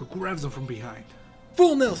 Goku grabs him from behind.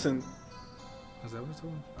 Full Nelson! Is that what it's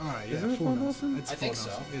called? Alright, yeah, Isn't it full full Nelson. Nelson? It's I full think so.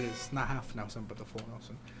 Nelson. It is. Not half Nelson, but the full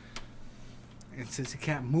Nelson. And since he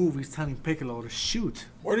can't move, he's telling Piccolo to shoot.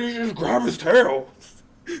 Why didn't you just grab his tail?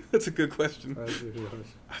 That's a good question.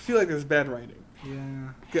 I feel like that's bad writing.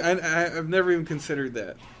 Yeah. I've never even considered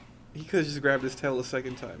that. He could have just grabbed his tail a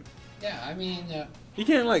second time. Yeah, I mean, He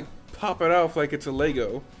can't, like, pop it off like it's a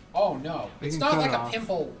Lego. oh no. They It's can not cut like it a off.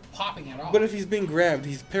 pimple popping it off. But if he's being grabbed,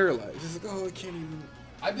 he's paralyzed. He's like, oh, I can't even...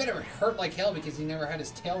 I bet it hurt like hell because he never had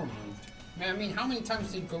his tail removed. Man, I mean, how many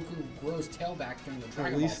times did Goku grow his tail back during the Dragon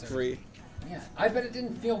At Ball least series? 3. Yeah, I bet it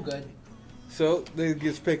didn't feel good. So, that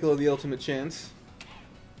gives Piccolo the ultimate chance.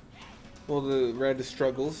 Well, the Raditz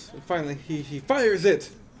struggles. And finally, he fires it!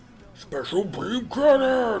 Special beam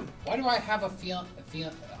cannon! Why do I have a feel?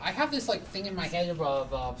 I have this like thing in my head of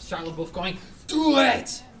Shia LaBeouf going, "Do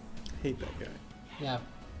it!" Hate that guy. Yeah,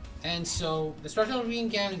 and so the special beam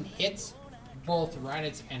cannon hits both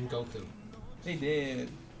Raditz and Goku, He did.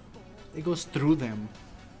 It goes through them.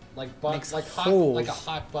 like Makes like hot, holes. like a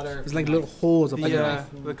hot butter. There's like little holes up Like there. a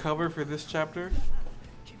knife. The cover for this chapter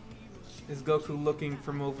is Goku looking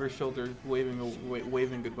from over his shoulder,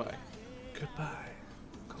 waving goodbye. Goodbye.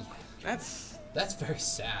 That's very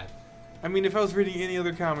sad. I mean, if I was reading any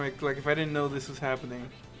other comic, like if I didn't know this was happening,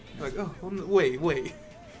 like, oh, well, wait.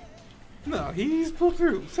 No, he's pulled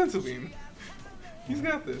through. Sensu beam. He's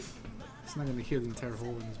got this. It's not gonna heal the entire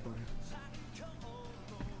hole in his body.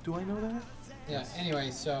 Do I know that? Yeah. Anyway,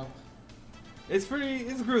 so It's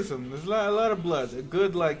gruesome. There's a lot of blood. A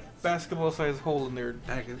good, like, basketball-sized hole in there.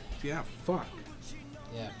 Yeah, fuck.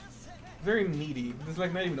 yeah. Very meaty. There's,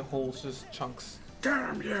 like, not even a hole, it's just chunks.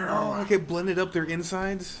 Damn you! Oh, like it blended up their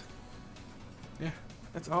insides? Yeah.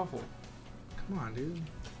 That's awful. Come on, dude.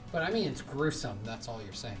 But I mean, it's gruesome. That's all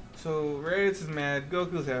you're saying. So, Raditz is mad.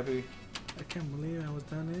 Goku's happy. I can't believe I was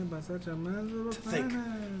done in by such a miserable To think,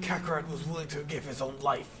 planet. Kakarot was willing to give his own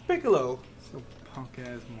life. Piccolo. So punk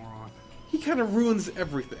ass moron. He kind of ruins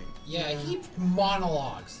everything. Yeah, he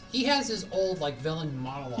monologues. He has his old like villain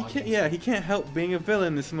monologue. He can't help being a villain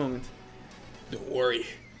in this moment. Don't worry,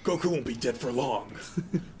 Goku won't be dead for long.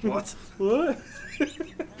 What? What?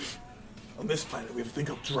 On this planet, we have to think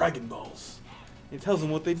of Dragon Balls. He tells them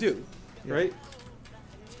what they do, right?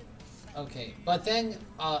 Okay, but then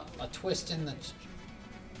a twist in the.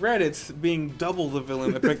 Raditz being double the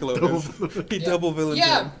villain that Piccolo is. He Yeah. double villains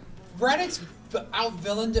Yeah, him. Raditz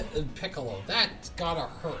out-villained Piccolo. That's gotta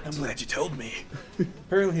hurt. I'm glad you told me.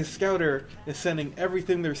 Apparently his scouter is sending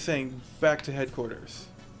everything they're saying back to headquarters.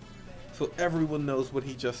 So everyone knows what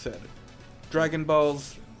he just said. Dragon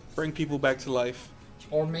Balls, bring people back to life,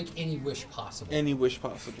 Or make any wish possible. any wish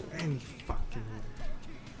possible. Any fucking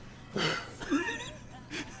way.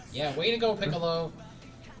 Yeah, way to go, Piccolo.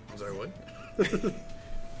 I'm sorry, what?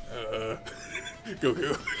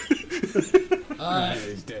 Goku.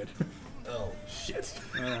 He's dead. Oh. Shit.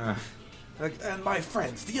 And my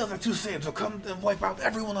friends, the other two Saiyans will come and wipe out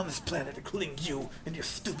everyone on this planet, including you and your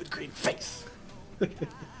stupid green face.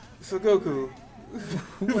 So Goku,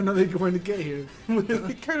 When are they going to get here?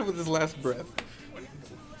 kind of with his last breath,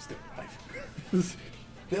 Stay alive.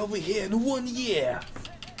 They'll be here in 1 year.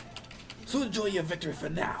 So enjoy your victory for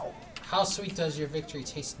now. How sweet does your victory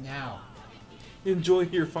taste now? enjoy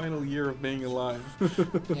your final year of being alive.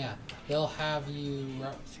 Yeah, they'll have you.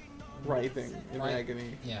 Writhing in Right.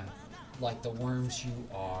 agony. Yeah, like the worms you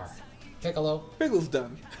are. Piccolo. Piccolo's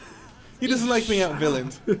done. He doesn't like being out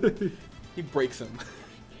villained. He breaks him.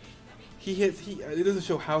 It doesn't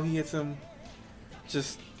show how he hits him.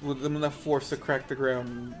 Just with enough force to crack the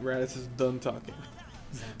ground, Raditz is done talking.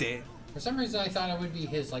 Dead. For some reason, I thought it would be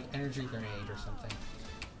his like energy grenade or something.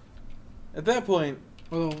 At that point,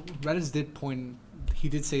 Well, Raditz did point he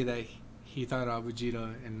did say that he thought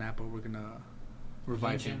Vegeta and Nappa were gonna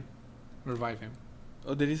revive him.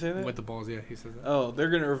 Oh, did he say that? With the balls, yeah, he said that. Oh, they're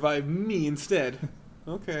gonna revive me instead.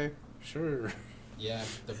 Okay. Sure. Yeah,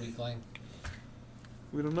 the weakling.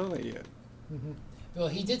 We don't know that yet. Well,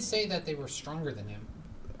 he did say that they were stronger than him.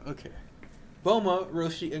 Okay. Bulma,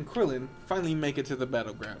 Roshi, and Krillin finally make it to the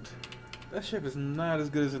battleground. That ship is not as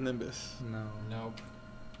good as a Nimbus. No. Nope.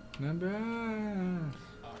 Number.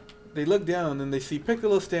 They look down and they see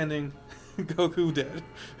Piccolo standing, Goku dead.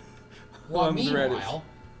 Well, Along with meanwhile,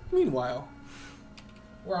 Meanwhile,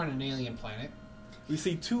 we're on an alien planet. we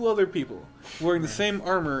see two other people wearing the same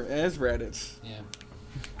armor as Raditz. Yeah.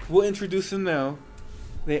 We'll introduce them now.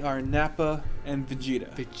 They are Nappa and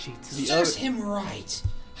Vegeta. Vegeta. The Serves other- him right.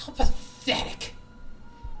 How pathetic.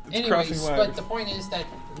 It's crossing Anyways, wires. but the point is that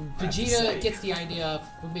to Vegeta say. gets the idea of,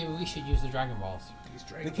 well, maybe we should use the Dragon Balls.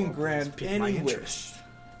 They can grant any wish.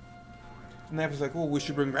 And Nappa's like, well, we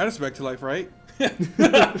should bring Raditz back to life, right? Is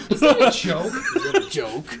that a joke? Is that a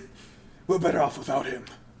joke? We're better off without him.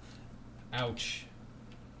 Ouch.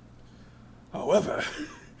 However,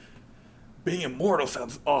 being immortal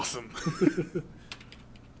sounds awesome.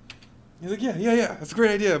 He's like, yeah, that's a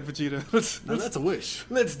great idea, Vegeta. That's a wish.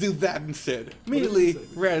 Let's do that instead. Immediately, What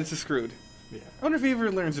is it? Raditz is screwed. Yeah. I wonder if he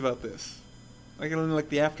ever learns about this. Like, in like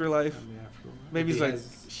the afterlife. Maybe he's like,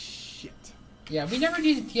 shit. Yeah, we never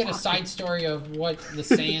did get a side story of what the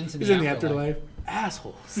Saiyans in He's the in the afterlife. afterlife.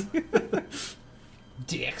 Assholes.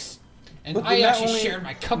 Dicks. And But I not actually only- shared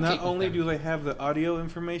my cupcake Not with only them. do they have the audio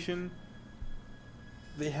information,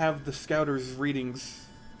 they have the scouters' readings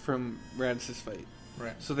from Raditz's fight.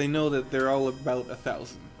 Right. So they know that they're all about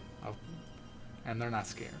 1,000. Oh. And they're not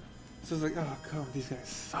scared. So it's like, oh god, these guys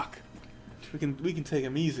suck. We can take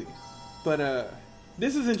them easy. But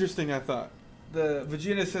this is interesting. I thought the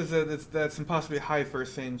Vegeta says that that's impossibly high for a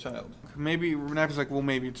Saiyan child. Maybe Nappa's like, well,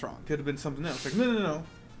 maybe it's wrong. Could have been something else. Like, no.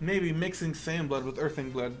 Maybe mixing Saiyan blood with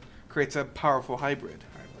Earthling blood creates a powerful hybrid.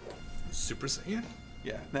 Super Saiyan?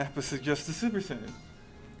 Yeah, Nappa suggests the Super Saiyan.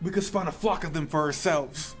 We could spawn a flock of them for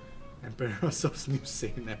ourselves. And better ourselves new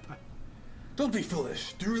Saiyan Empire. Don't be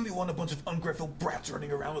foolish. Do you really want a bunch of ungrateful brats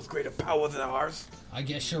running around with greater power than ours? I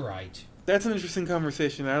guess you're right. That's an interesting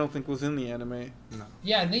conversation I don't think was in the anime. No.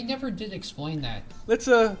 Yeah, and they never did explain that. Let's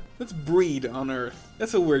breed on Earth.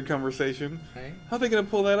 That's a weird conversation. Right? How are they gonna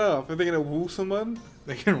pull that off? Are they gonna woo someone?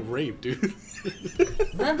 They can rape, dude.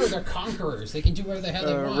 Remember, they're conquerors. They can do whatever the hell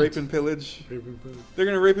they want. Rape and pillage. They're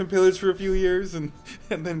gonna rape and pillage for a few years and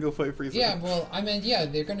then go fight Frieza. Yeah, well, I mean, yeah,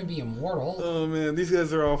 they're going to be immortal. Oh man, these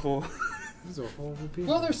guys are awful. These are horrible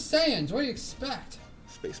people. Well, they're Saiyans. What do you expect?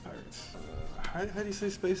 Space pirates. How do you say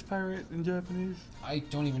space pirate in Japanese? I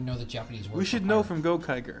don't even know the Japanese word. We for should know pirate. from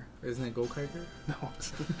Gokaiger. Isn't it Gokaiger? No.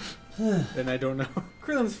 Then I don't know.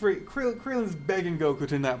 Krillin's begging Goku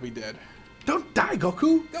to not be dead. Don't die,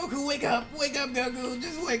 Goku! Goku, wake up! Wake up, Goku!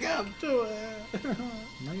 Just wake up! No,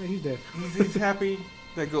 yeah, he's dead. He's happy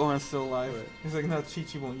that Gohan's still alive. He's like, no,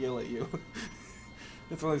 Chi-Chi won't yell at you.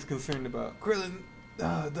 That's all he's concerned about. Krillin,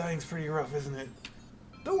 dying's pretty rough, isn't it?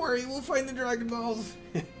 Don't worry, we'll find the Dragon Balls.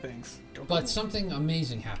 Thanks. But something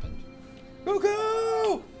amazing happened.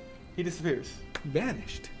 Goku! He disappears.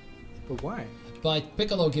 Vanished. But why? But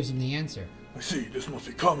Piccolo gives him the answer. I see, this must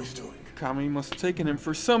be Kami's doing. Kami must have taken him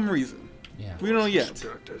for some reason. Yeah. We don't know yet.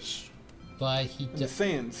 But he And the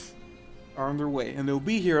Saiyans are on their way, and they'll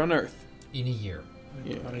be here on Earth. in a year.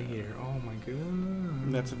 Yeah. Out of here. Oh my god.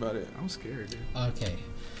 And that's about it. I'm scared, dude. Okay.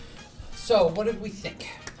 So, what did we think?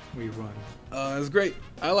 We run. It was great.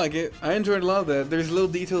 I like it. I enjoyed a lot of that. There's little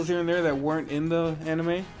details here and there that weren't in the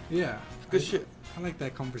anime. Yeah. Good shit. I like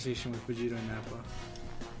that conversation with Vegeta and Nappa.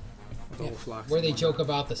 With the whole flocks. Where and they whatnot. joke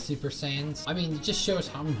about the Super Saiyans. I mean, it just shows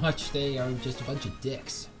how much they are just a bunch of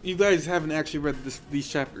dicks. You guys haven't actually read these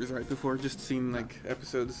chapters, right? Before, just seen like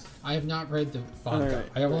episodes. I have not read the manga. Alright.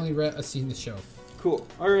 I have only seen the show. Cool.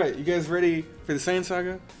 All right, you guys ready for the Saiyan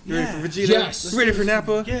Saga? You ready for Vegeta? Yes. You ready for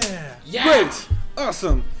Nappa? Yeah. Yeah! Great!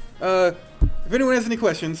 Awesome! If anyone has any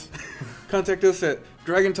questions, contact us at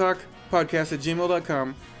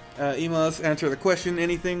dragontalkpodcast@gmail.com. Email us, answer the question,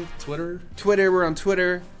 anything. Twitter. We're on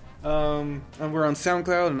Twitter. And we're on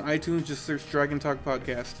SoundCloud and iTunes. Just search Dragon Talk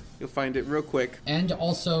Podcast. You'll find it real quick. And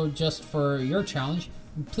also, just for your challenge,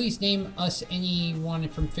 please name us anyone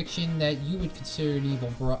from fiction that you would consider an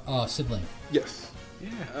evil sibling. Yes.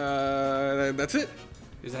 Yeah. That's it.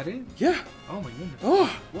 Is that it? Yeah. Oh my goodness.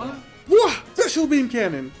 Oh! What? Whoa! Special beam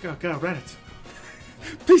cannon! God, Reddit.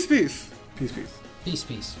 Peace, peace! Peace, peace. Peace,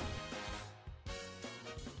 peace.